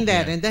before. seen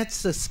that, and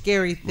that's a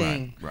scary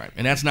thing. Right.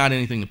 And that's not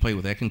anything to play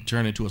with. That can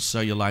turn into a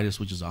cellulitis,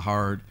 which is a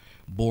hard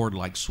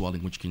board-like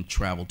swelling, which can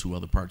travel to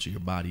other parts of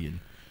your body. And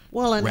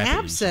Well, an rapidly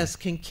abscess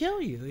can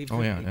kill you.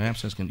 an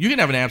abscess can. You can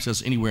have an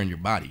abscess anywhere in your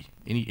body.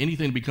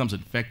 Anything that becomes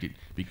infected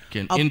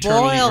can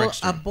internally or A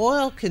externally.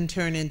 boil can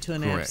turn into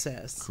an Correct.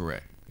 abscess.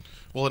 Correct.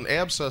 Well, an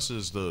abscess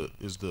is the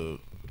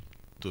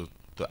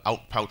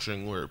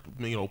outpouching where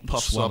it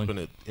puffs Swelling.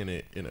 up and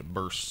it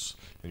bursts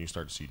and you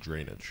start to see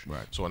drainage.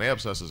 Right. So an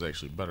abscess is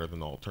actually better than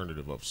the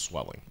alternative of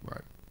swelling.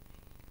 Right.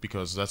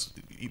 Because that's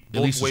least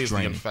both it's ways the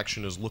draining.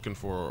 infection is looking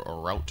for a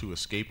route to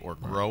escape or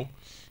grow,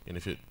 and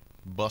if it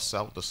busts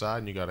out the side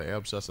and you got an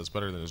abscess, that's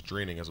better than it's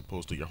draining as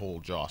opposed to your whole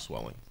jaw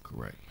swelling.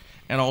 Correct.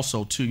 And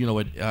also, too,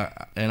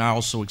 and I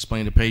also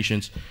explain to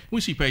patients, we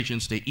see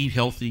patients, they eat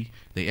healthy,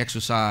 they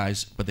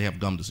exercise, but they have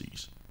gum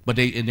disease. But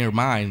they, in their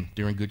mind,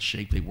 they're in good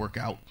shape, they work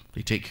out,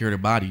 they take care of their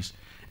bodies,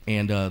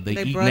 and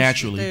they eat brush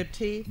naturally, their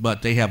teeth.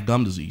 but they have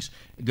gum disease.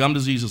 Gum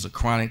disease is a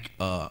chronic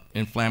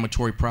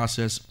inflammatory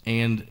process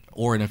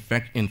or an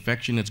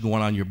infection that's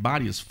going on in your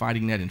body is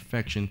fighting that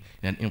infection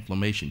and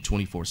inflammation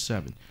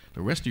 24/7.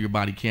 The rest of your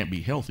body can't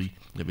be healthy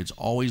if it's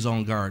always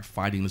on guard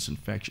fighting this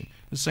infection.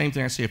 The same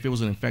thing I say if it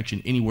was an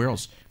infection anywhere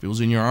else, if it was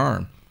in your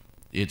arm,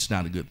 it's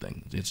not a good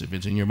thing. If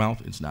it's in your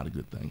mouth, it's not a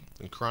good thing.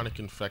 And chronic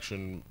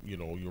infection,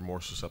 you're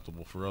more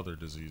susceptible for other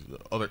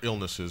other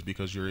illnesses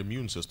because your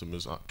immune system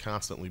is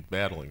constantly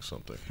battling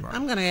something.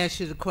 I'm going to ask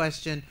you the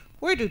question,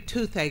 where do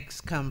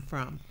toothaches come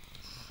from?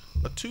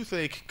 A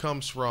toothache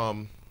comes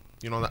from,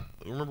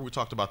 remember we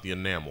talked about the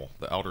enamel,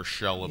 the outer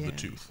shell of the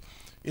tooth.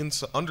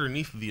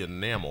 Underneath the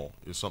enamel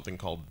is something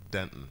called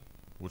dentin,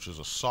 which is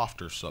a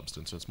softer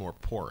substance. It's more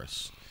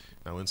porous.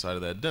 Now inside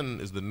of that dentin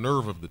is the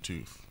nerve of the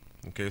tooth.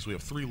 Okay, so we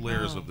have 3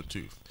 layers of the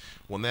tooth.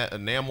 When that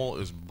enamel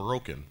is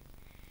broken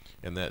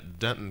and that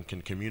dentin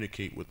can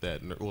communicate with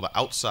that, the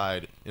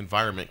outside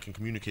environment can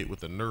communicate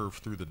with the nerve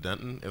through the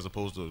dentin as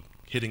opposed to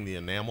hitting the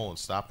enamel and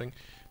stopping,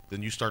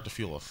 then you start to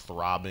feel a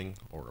throbbing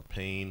or a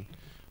pain.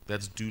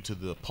 That's due to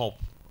the pulp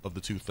of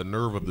the tooth, the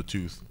nerve of the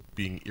tooth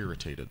being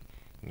irritated.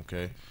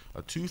 Okay,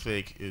 a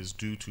toothache is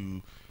due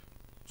to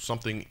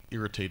something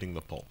irritating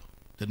the pulp,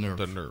 The nerve.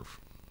 the nerve.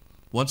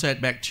 Once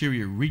that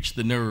bacteria reach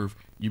the nerve,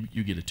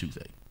 you get a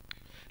toothache.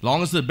 As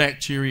long as the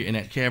bacteria in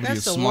that cavity That's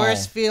is the small.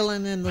 worst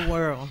feeling in the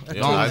world. a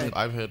Yeah, toothache.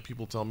 I've had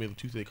people tell me the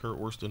toothache hurt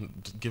worse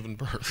than giving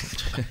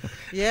birth.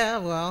 Yeah,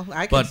 well,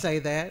 I can say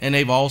that. And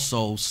they've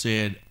also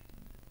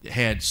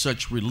had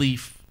such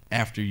relief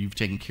after you've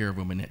taken care of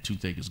them and that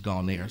toothache is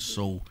gone. They are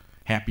so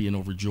happy and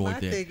overjoyed My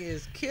that. thing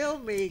is, kill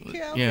me.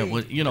 Yeah,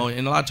 well,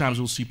 and a lot of times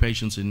we'll see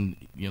patients and,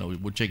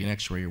 we'll take an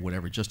x-ray or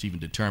whatever just to even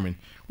determine.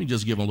 We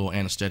just give them a little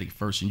anesthetic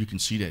first, and you can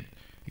see that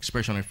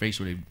expression on their face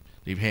where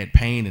they've had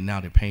pain and now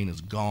their pain is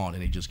gone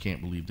and they just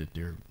can't believe that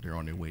they're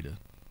on their way to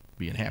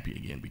being happy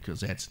again because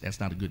that's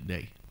not a good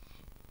day.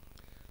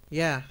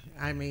 Yeah,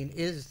 I mean,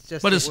 it's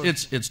just. But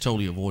it's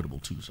totally avoidable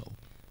too, so.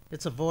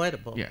 It's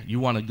avoidable. Yeah,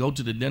 you want to go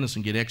to the dentist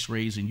and get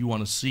x-rays and you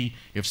want to see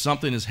if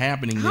something is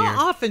happening How there.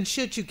 often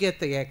should you get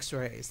the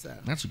x-rays, though?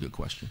 That's a good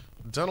question.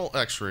 Dental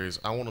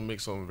x-rays, I want to make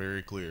something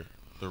very clear.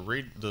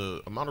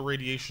 The amount of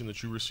radiation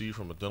that you receive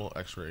from a dental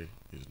x-ray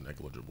is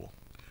negligible.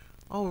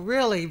 Oh,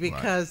 really?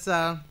 Because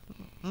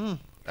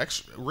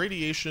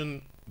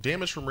Radiation,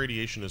 damage from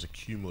radiation is a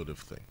cumulative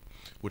thing,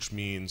 which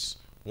means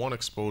 1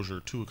 exposure,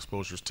 2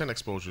 exposures, 10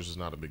 exposures is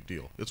not a big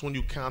deal. It's when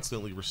you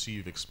constantly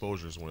receive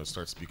exposures when it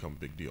starts to become a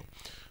big deal.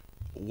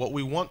 What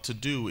we want to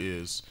do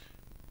is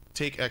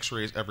take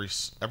x-rays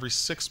every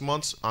 6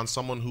 months on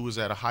someone who is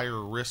at a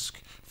higher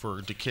risk for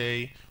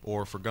decay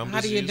or for gum how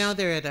do disease. you know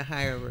they're at a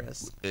higher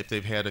risk? If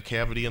they've had a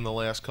cavity in the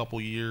last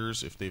couple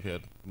years, if they've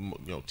had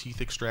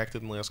teeth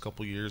extracted in the last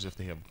couple years, if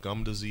they have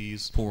gum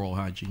disease, Poor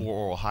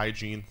oral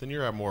hygiene. then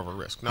you're at more of a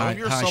risk. Now, High- if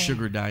you're high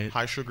sugar diet.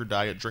 high sugar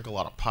diet, drink a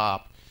lot of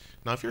pop.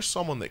 Now, if you're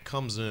someone that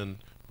comes in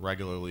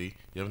regularly,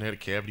 you haven't had a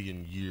cavity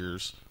in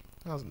years,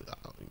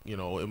 you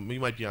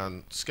might be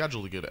on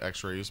schedule to get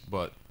x-rays,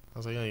 but I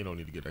was like, yeah, you don't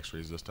need to get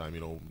x-rays this time.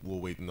 We'll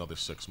wait another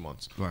 6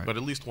 months. Right. But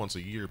at least once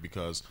a year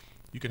because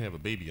you can have a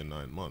baby in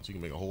 9 months. You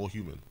can make a whole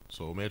human.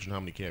 So imagine how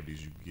many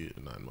cavities you get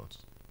in 9 months.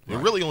 It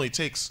really only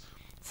takes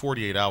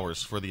 48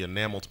 hours for the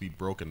enamel to be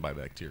broken by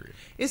bacteria.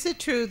 Is it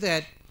true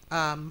that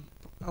a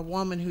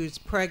woman who's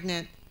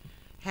pregnant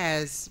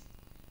that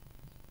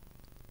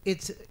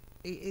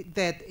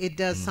it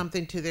does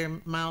something to their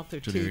mouth or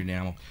to teeth? their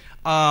enamel.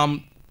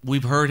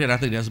 We've heard it. I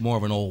think that's more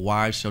of an old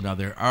wives' tale. Now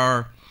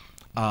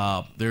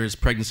there is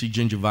pregnancy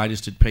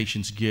gingivitis that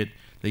patients get.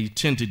 They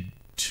tend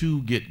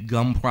to get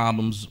gum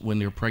problems when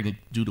they're pregnant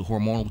due to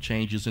hormonal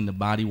changes in the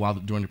body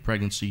during the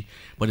pregnancy.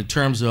 But in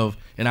terms of,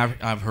 and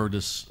I've heard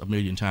this a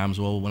million times.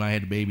 Well, when I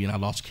had the baby and I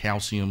lost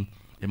calcium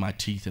in my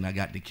teeth and I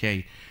got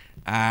decay,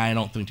 I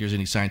don't think there's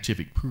any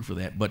scientific proof of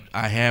that, but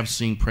I have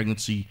seen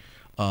pregnancy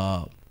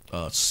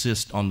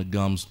cyst on the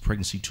gums,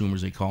 pregnancy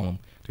tumors they call them.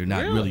 They're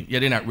not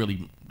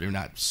really, they're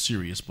not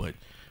serious, but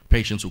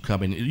patients will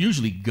come in,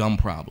 usually gum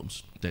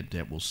problems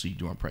that we'll see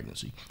during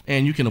pregnancy.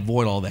 And you can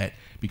avoid all that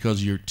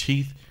because your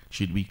teeth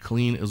should be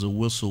clean as a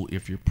whistle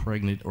if you're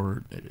pregnant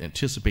or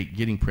anticipate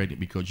getting pregnant,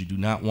 because you do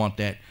not want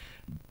that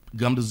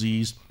gum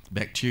disease,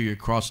 bacteria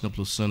crossing the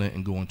placenta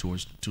and going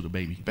to the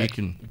baby.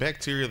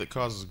 Bacteria that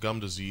causes gum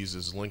disease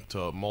is linked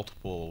to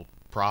multiple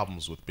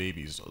problems with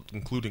babies,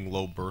 including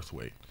low birth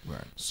weight.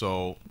 Right.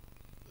 So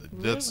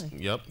that's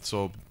Really? yep.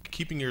 So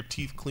keeping your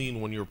teeth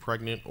clean when you're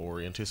pregnant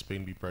or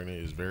anticipating to be pregnant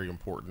is very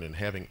important. And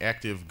having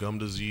active gum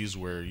disease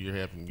where you're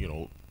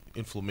having,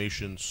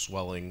 inflammation,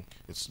 swelling,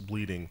 it's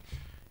bleeding,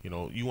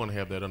 you want to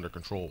have that under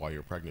control while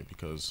you're pregnant,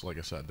 because, like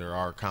I said, there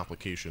are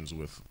complications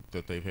with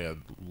that. They've had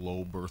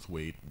low birth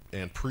weight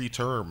and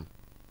preterm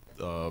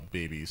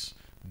babies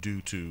due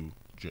to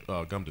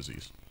gum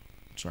disease.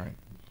 That's right.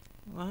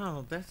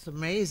 Wow, that's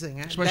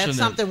amazing. Especially That's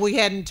something we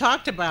hadn't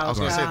talked about. I was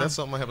going to say that's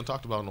something I haven't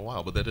talked about in a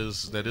while, but that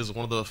is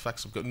one of the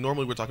effects of.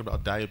 Normally, we're talking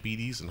about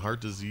diabetes and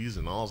heart disease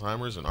and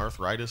Alzheimer's and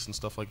arthritis and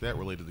stuff like that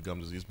related to gum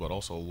disease, but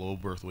also low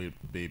birth weight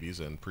babies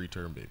and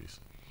preterm babies.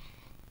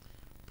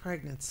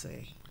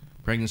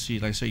 Pregnancy,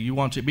 like I say, you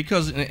want to,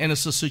 because, and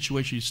it's a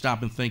situation you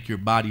stop and think your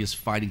body is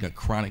fighting a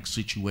chronic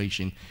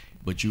situation,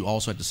 but you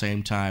also at the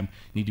same time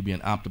need to be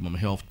in optimum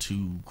health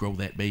to grow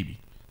that baby.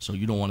 So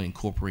you don't want to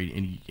incorporate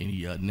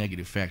any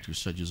negative factors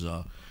such as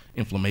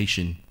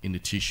inflammation in the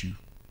tissue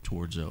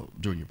towards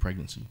during your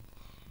pregnancy.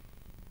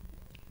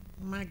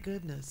 my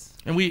goodness.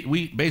 And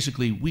we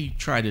basically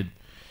try to,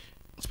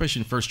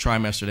 especially in the first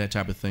trimester, that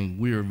type of thing,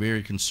 we are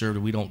very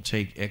conservative. We don't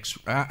take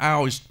I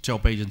always tell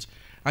patients,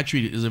 I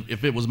treat it as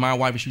if it was my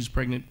wife and she was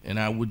pregnant, and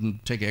I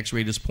wouldn't take an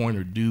x-ray at this point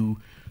or do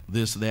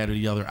this, that, or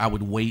the other. I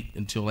would wait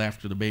until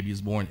after the baby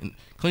is born. And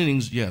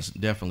cleanings, yes,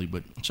 definitely,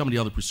 but some of the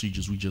other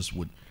procedures we just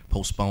would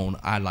postpone.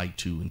 I like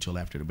to until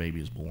after the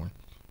baby is born.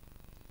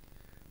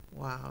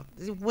 Wow,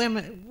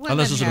 women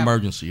Unless it's an have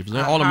emergency. If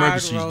they're a all hard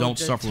emergencies, road don't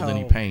to suffer with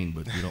any toe. pain,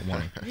 but you don't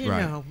want to. You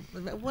Right. know,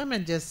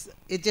 women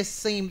it just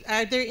seems.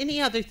 Are there any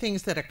other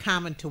things that are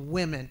common to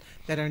women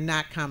that are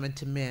not common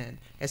to men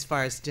as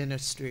far as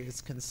dentistry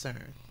is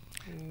concerned?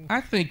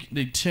 I think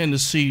they tend to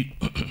see,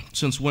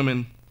 since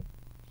women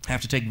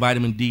have to take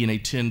vitamin D and they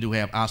tend to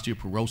have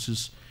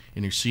osteoporosis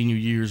in their senior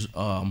years,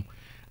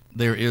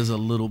 there is a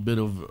little bit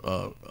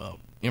of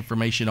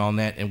information on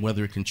that and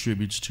whether it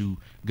contributes to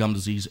gum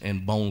disease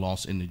and bone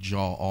loss in the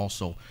jaw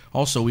also.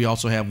 Also, we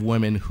also have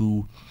women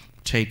who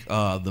take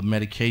the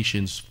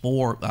medications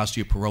for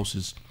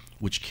osteoporosis,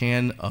 which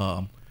can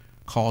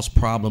cause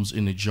problems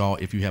in the jaw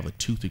if you have a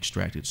tooth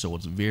extracted. So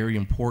it's very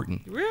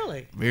important.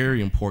 Really?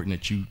 Very important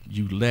that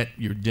you let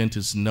your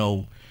dentist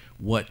know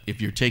what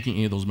if you're taking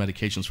any of those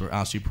medications for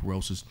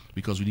osteoporosis,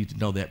 because we need to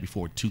know that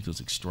before a tooth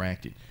is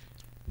extracted.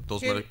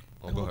 Those Here-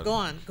 go ahead. Go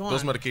on.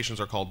 Those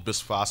medications are called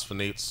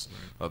bisphosphonates.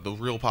 The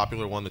real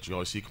popular one that you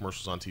always see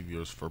commercials on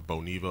TV is for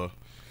Boniva,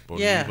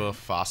 Yeah.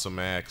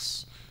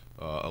 Fosamax,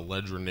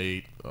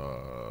 Alendronate.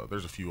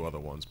 There's a few other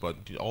ones, but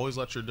you always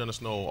let your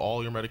dentist know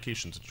all your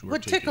medications that you are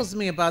What taking. tickles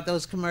me about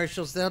those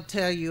commercials, they'll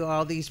tell you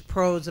all these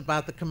pros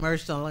about the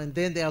commercial, and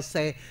then they'll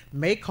say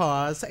may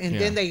cause, and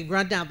then Yeah. they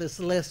run down this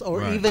list, or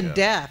Right. even Yeah.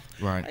 death.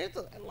 Right. It's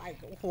like,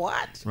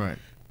 what? Right.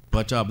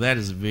 But that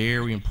is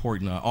very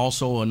important.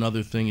 Also,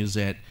 another thing is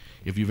that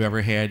if you've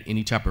ever had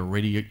any type of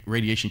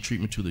radiation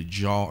treatment to the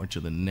jaw or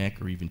to the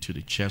neck or even to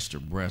the chest or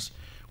breast,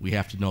 we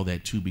have to know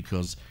that too,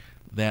 because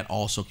that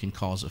also can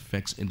cause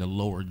effects in the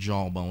lower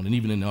jawbone and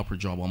even in the upper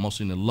jawbone,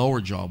 mostly in the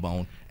lower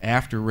jawbone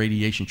after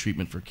radiation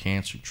treatment for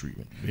cancer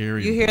treatment.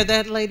 Very You hear important.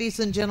 that, ladies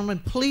and gentlemen?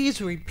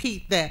 Please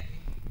repeat that.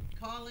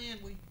 Call in.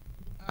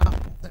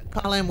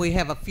 We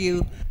have a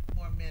few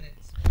more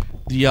minutes.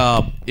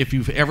 If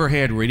you've ever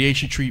had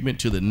radiation treatment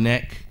to the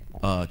neck,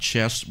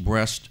 chest,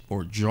 breast,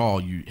 or jaw,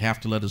 you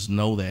have to let us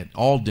know that.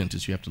 All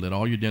dentists, you have to let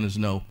all your dentists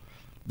know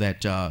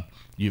that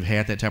you've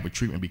had that type of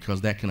treatment,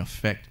 because that can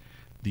affect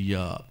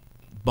the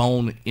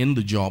bone in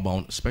the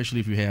jawbone, especially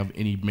if you have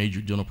any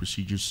major dental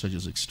procedures such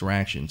as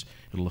extractions.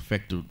 It'll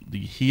affect the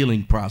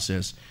healing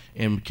process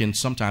and can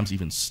sometimes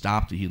even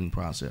stop the healing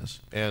process.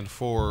 And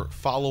for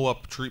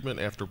follow-up treatment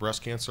after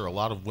breast cancer, a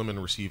lot of women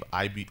receive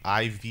IV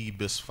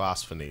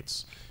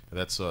bisphosphonates.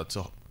 That's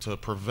to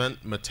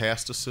prevent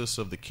metastasis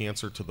of the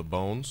cancer to the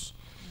bones.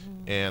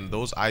 And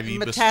those IV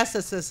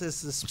Metastasis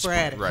is the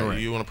spread. Right.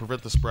 Correct. You want to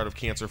prevent the spread of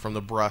cancer from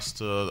the breast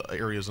to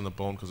areas in the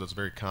bone, because that's a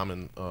very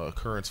common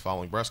occurrence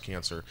following breast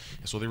cancer.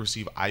 And so they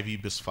receive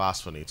IV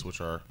bisphosphonates,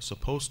 which are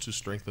supposed to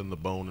strengthen the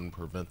bone and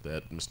prevent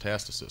that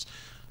metastasis.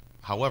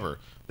 However,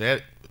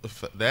 that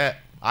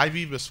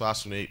IV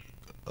bisphosphonate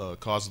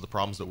causes the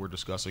problems that we're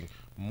discussing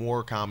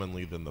more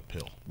commonly than the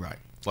pill. Right.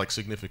 Like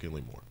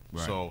significantly more.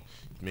 Right. So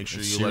make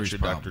sure It's you let serious your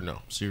problem. doctor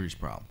know. Serious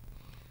problem.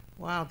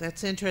 Wow,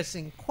 that's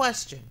interesting.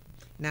 Question.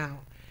 Now,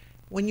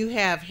 when you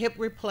have hip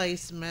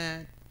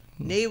replacement,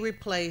 knee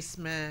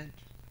replacement,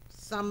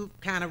 some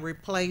kind of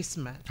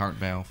replacement, Heart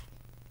valve.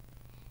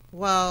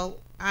 well,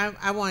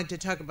 I wanted to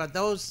talk about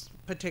those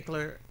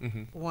particular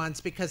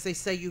ones because they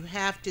say you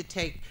have to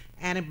take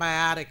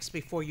antibiotics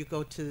before you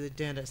go to the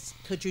dentist.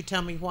 Could you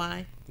tell me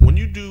why? When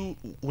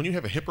you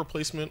have a hip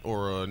replacement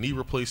or a knee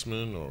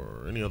replacement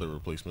or any other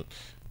replacement,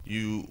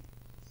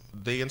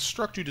 they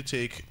instruct you to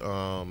take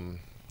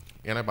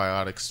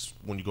antibiotics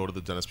when you go to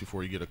the dentist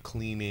before you get a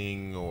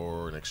cleaning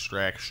or an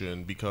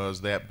extraction,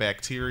 because that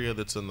bacteria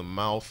that's in the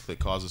mouth that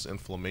causes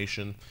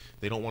inflammation,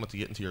 they don't want it to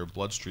get into your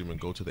bloodstream and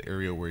go to the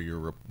area where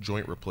your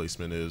joint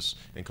replacement is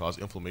and cause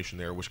inflammation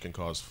there, which can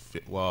cause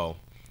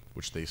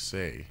which they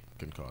say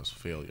can cause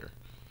failure.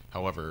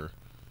 However,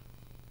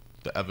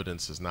 the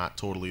evidence is not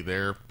totally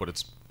there, but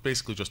it's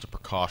basically just a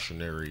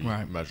precautionary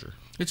measure.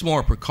 It's more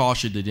a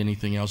precaution than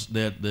anything else.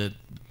 That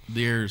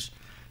there's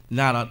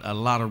not a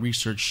lot of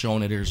research showing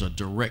that there's a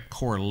direct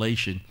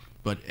correlation,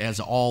 but as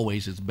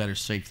always, it's better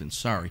safe than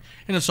sorry.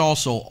 And it's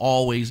also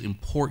always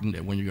important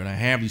that when you're going to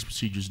have these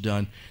procedures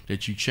done,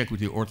 that you check with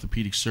your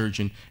orthopedic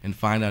surgeon and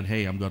find out,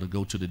 hey, I'm going to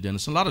go to the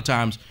dentist. A lot of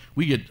times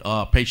we get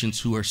patients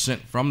who are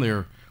sent from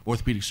their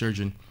orthopedic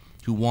surgeon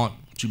who want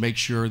to make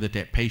sure that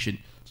that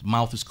patient's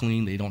mouth is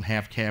clean, they don't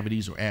have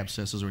cavities or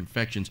abscesses or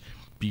infections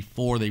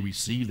before they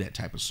receive that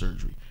type of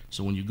surgery.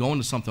 So when you go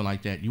into something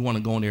like that, you want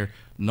to go in there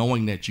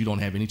knowing that you don't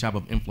have any type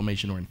of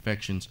inflammation or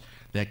infections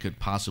that could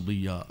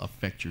possibly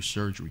affect your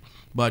surgery.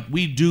 But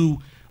we do,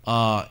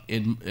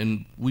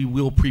 and we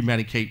will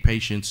pre-medicate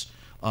patients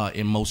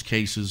in most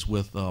cases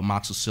with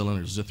amoxicillin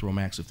or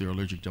Zithromax if they're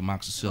allergic to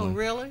amoxicillin. Oh,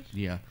 really?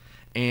 Yeah.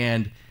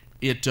 And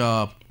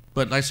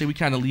but like I say, we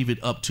kind of leave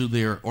it up to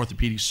their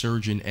orthopedic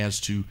surgeon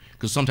as to,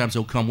 because sometimes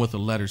they'll come with a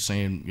letter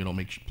saying,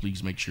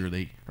 please make sure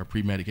they are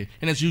pre-medicated.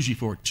 And it's usually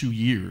for 2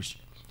 years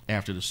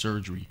after the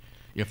surgery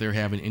if they're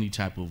having any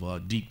type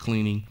of deep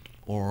cleaning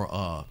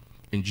or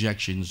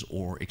injections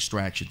or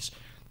extractions.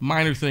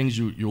 Minor things,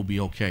 you'll be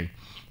okay.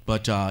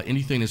 But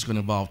anything that's going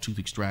to involve tooth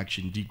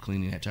extraction, deep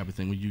cleaning, that type of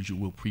thing, we usually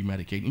will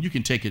pre-medicate. And you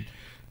can take it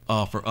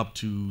for up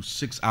to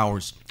 6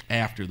 hours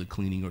after the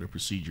cleaning or the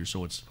procedure.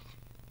 So it's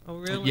Oh,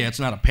 really? Yeah, it's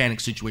not a panic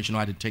situation. I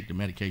had to take the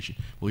medication.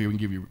 Well, here we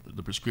can give you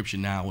the prescription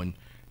now, and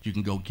you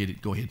can go get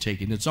it. Go ahead and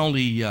take it. And it's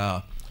only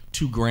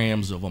 2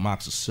 grams of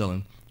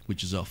amoxicillin,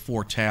 which is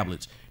 4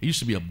 tablets. It used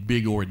to be a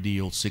big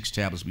ordeal, 6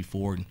 tablets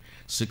before and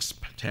 6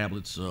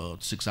 tablets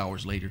 6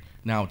 hours later.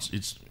 Now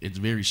it's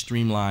very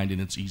streamlined and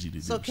it's easy to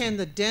do. So can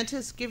the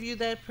dentist give you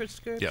that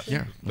prescription? Yes.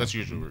 Yeah. That's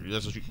usually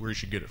where you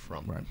should get it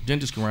from. Right.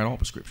 Dentists can write all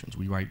prescriptions.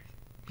 We write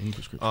any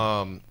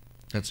prescription.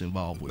 That's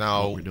involved with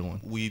what we're doing.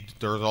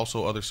 There's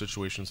also other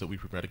situations that we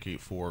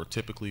pre-medicate for.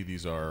 Typically,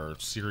 these are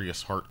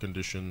serious heart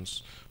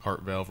conditions,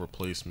 heart valve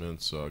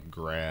replacements,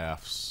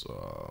 grafts,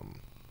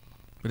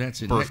 but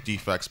that's birth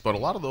defects. But a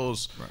lot of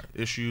those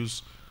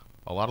issues,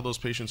 a lot of those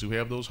patients who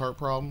have those heart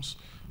problems,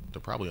 they're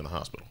probably in the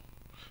hospital.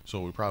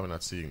 So we're probably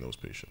not seeing those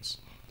patients.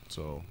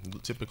 So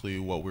typically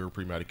what we're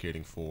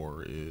pre-medicating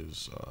for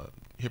is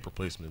hip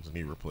replacements,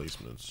 knee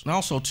replacements. And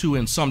also, too,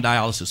 in some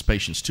dialysis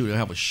patients, too, they'll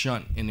have a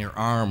shunt in their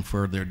arm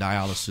for their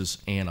dialysis,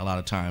 and a lot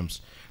of times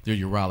their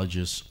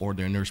urologist or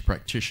their nurse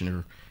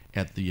practitioner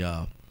at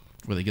the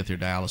where they get their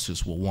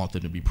dialysis will want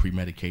them to be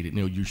pre-medicated, and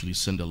they'll usually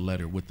send a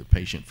letter with the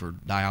patient. For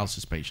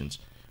dialysis patients,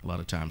 a lot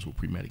of times we'll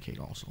pre-medicate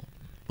also.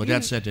 But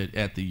that's at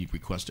the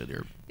request of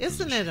their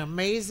Isn't it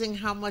amazing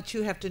how much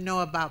you have to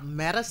know about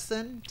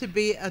medicine to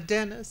be a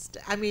dentist?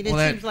 I mean, it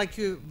seems like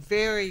you're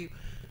very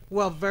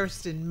well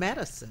versed in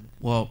medicine.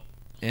 Well,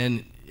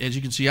 and as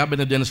you can see, I've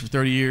been a dentist for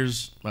 30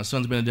 years. My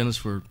son's been a dentist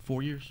for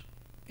 4 years,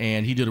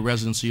 and he did a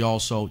residency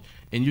also.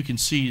 And you can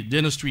see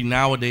dentistry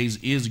nowadays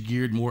is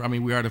geared more. I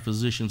mean, we are the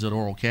physicians at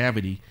oral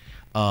cavity.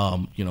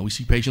 We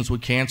see patients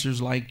with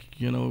cancers like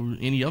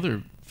any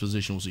other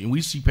physician will see, and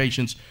we see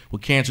patients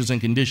with cancers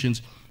and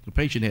conditions. The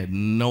patient had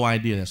no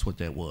idea that's what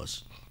that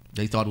was.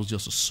 They thought it was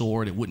just a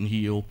sore that wouldn't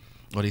heal,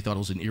 or they thought it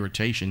was an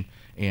irritation.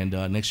 And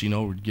next thing you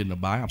know, we're getting a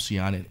biopsy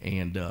on it.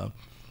 And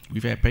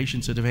we've had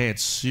patients that have had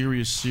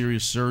serious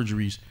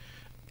surgeries,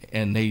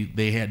 and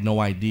they had no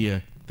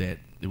idea that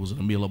it was an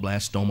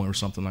ameloblastoma or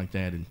something like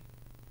that. And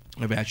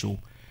I have actual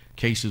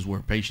cases where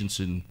patients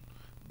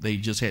they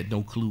just had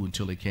no clue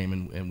until they came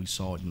in and we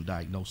saw it and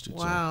diagnosed it.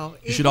 Wow.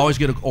 So you should always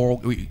give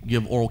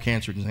oral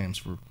cancer exams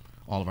for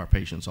all of our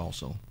patients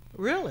also.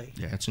 Really?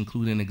 Yeah, it's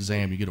included in an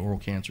exam. You get an oral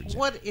cancer exam.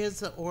 What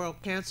is an oral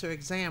cancer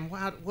exam?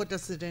 What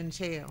does it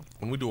entail?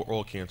 When we do an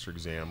oral cancer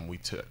exam, we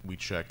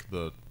check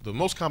the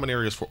most common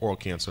areas for oral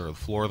cancer are the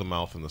floor of the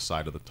mouth and the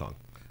side of the tongue.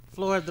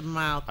 Floor of the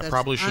mouth. I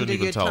probably shouldn't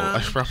even tell. I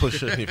probably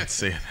shouldn't even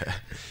say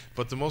that.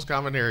 But the most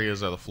common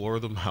areas are the floor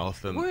of the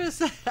mouth and where is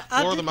that?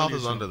 Floor of the mouth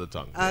is under the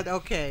tongue.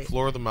 Okay.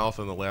 Floor of the mouth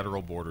and the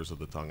lateral borders of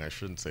the tongue. I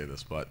shouldn't say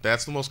this, but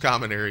that's the most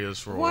common areas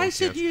for oral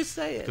cancer. Why should you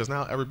say it? Because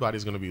now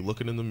everybody's going to be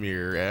looking in the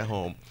mirror at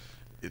home,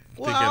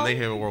 thinking they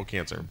have oral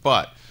cancer.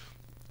 But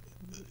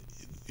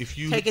if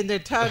you taking their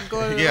tongue,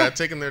 going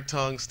taking their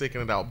tongue,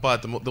 sticking it out.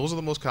 But those are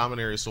the most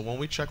common areas. So when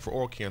we check for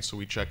oral cancer,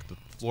 we check the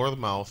floor of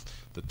the mouth,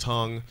 the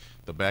tongue,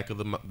 the back of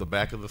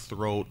the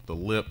throat, the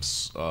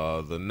lips,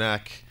 the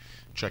neck,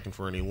 checking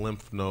for any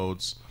lymph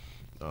nodes.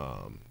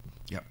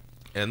 Yep.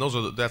 And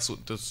that's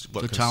what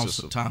the consists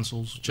of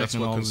tonsils, that's checking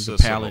what all the consists of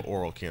palate. an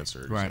oral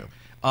cancer Right.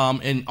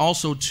 exam. And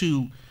also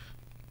too,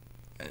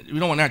 we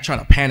don't want to try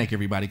to panic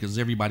everybody because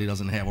everybody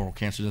doesn't have oral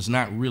cancer. It's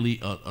not really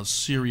a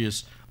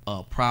serious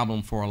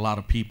problem for a lot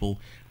of people.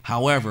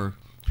 However,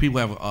 people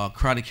have a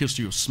chronic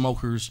history of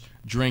smokers,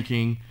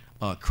 drinking,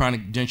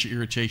 chronic denture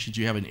irritations.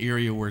 You have an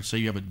area where, say,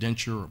 you have a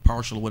denture or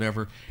partial or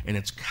whatever, and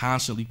it's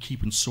constantly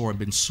keeping sore and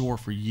been sore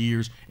for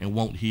years and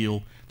won't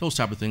heal. Those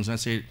type of things. And I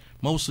say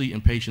mostly in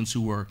patients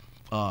who are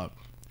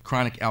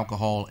chronic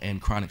alcohol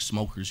and chronic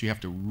smokers. You have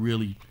to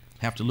really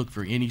look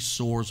for any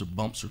sores or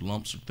bumps or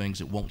lumps or things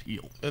that won't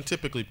heal. And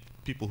typically,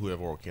 people who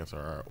have oral cancer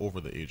are over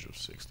the age of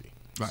 60.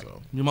 Right.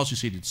 So. You mostly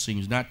see the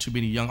seniors, not too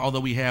many young.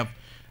 Although I've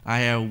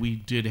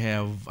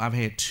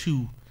had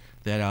two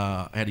that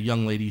I had a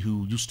young lady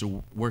who used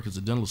to work as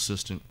a dental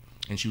assistant,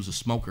 and she was a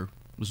smoker.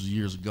 This was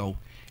years ago,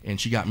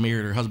 and she got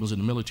married. Her husband was in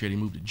the military. They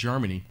moved to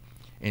Germany,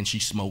 and she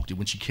smoked it.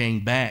 When she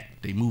came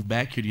back, they moved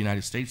back here to the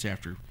United States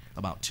after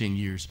about 10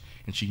 years,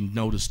 and she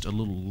noticed a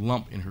little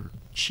lump in her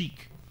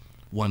cheek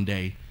one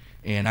day.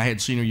 And I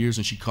had seen her years,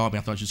 and she called me.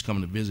 I thought she was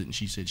coming to visit, and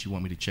she said she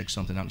wanted me to check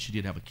something out. And she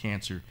did have a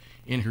cancer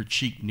in her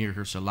cheek near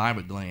her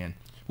saliva gland,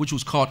 which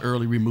was caught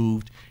early,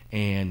 removed,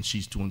 and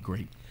she's doing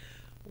great.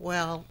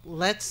 Well,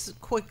 we'll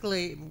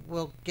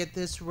get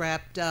this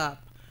wrapped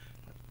up.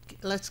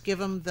 Let's give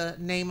them the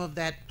name of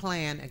that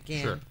plan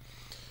again. Sure.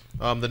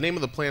 The name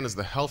of the plan is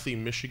the Healthy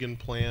Michigan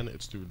Plan.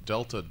 It's through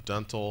Delta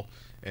Dental,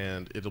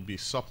 and it'll be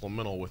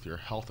supplemental with your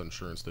health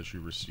insurance that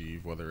you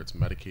receive, whether it's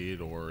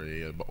Medicaid or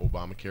a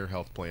Obamacare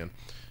health plan.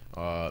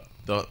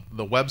 The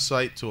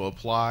website to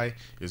apply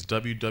is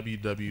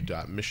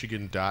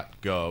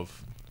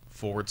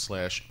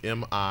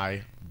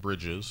www.michigan.gov/MI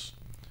Bridges,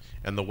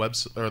 and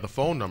the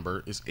phone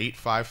number is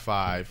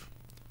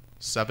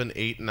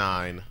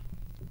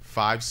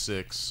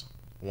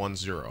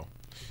 855-789-5610.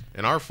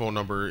 And our phone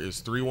number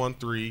is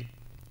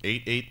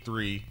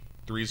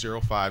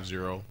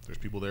 313-883-3050. There's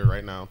people there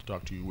right now to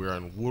talk to you. We're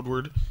on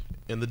Woodward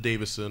in the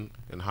Davison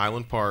in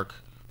Highland Park,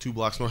 2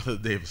 blocks north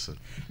of the Davison.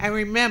 And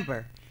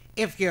remember,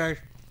 if your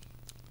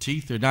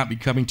teeth are not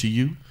becoming to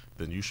you,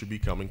 then you should be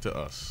coming to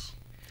us.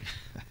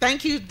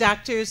 Thank you,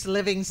 Doctors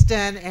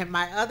Livingston. And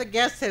my other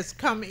guest has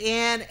come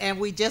in, and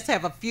we just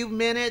have a few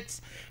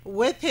minutes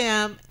with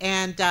him.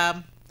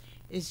 And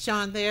is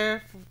Sean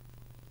there?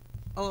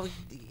 Oh,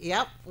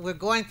 yep. We're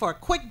going for a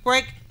quick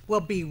break. We'll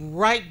be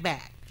right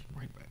back.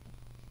 right back.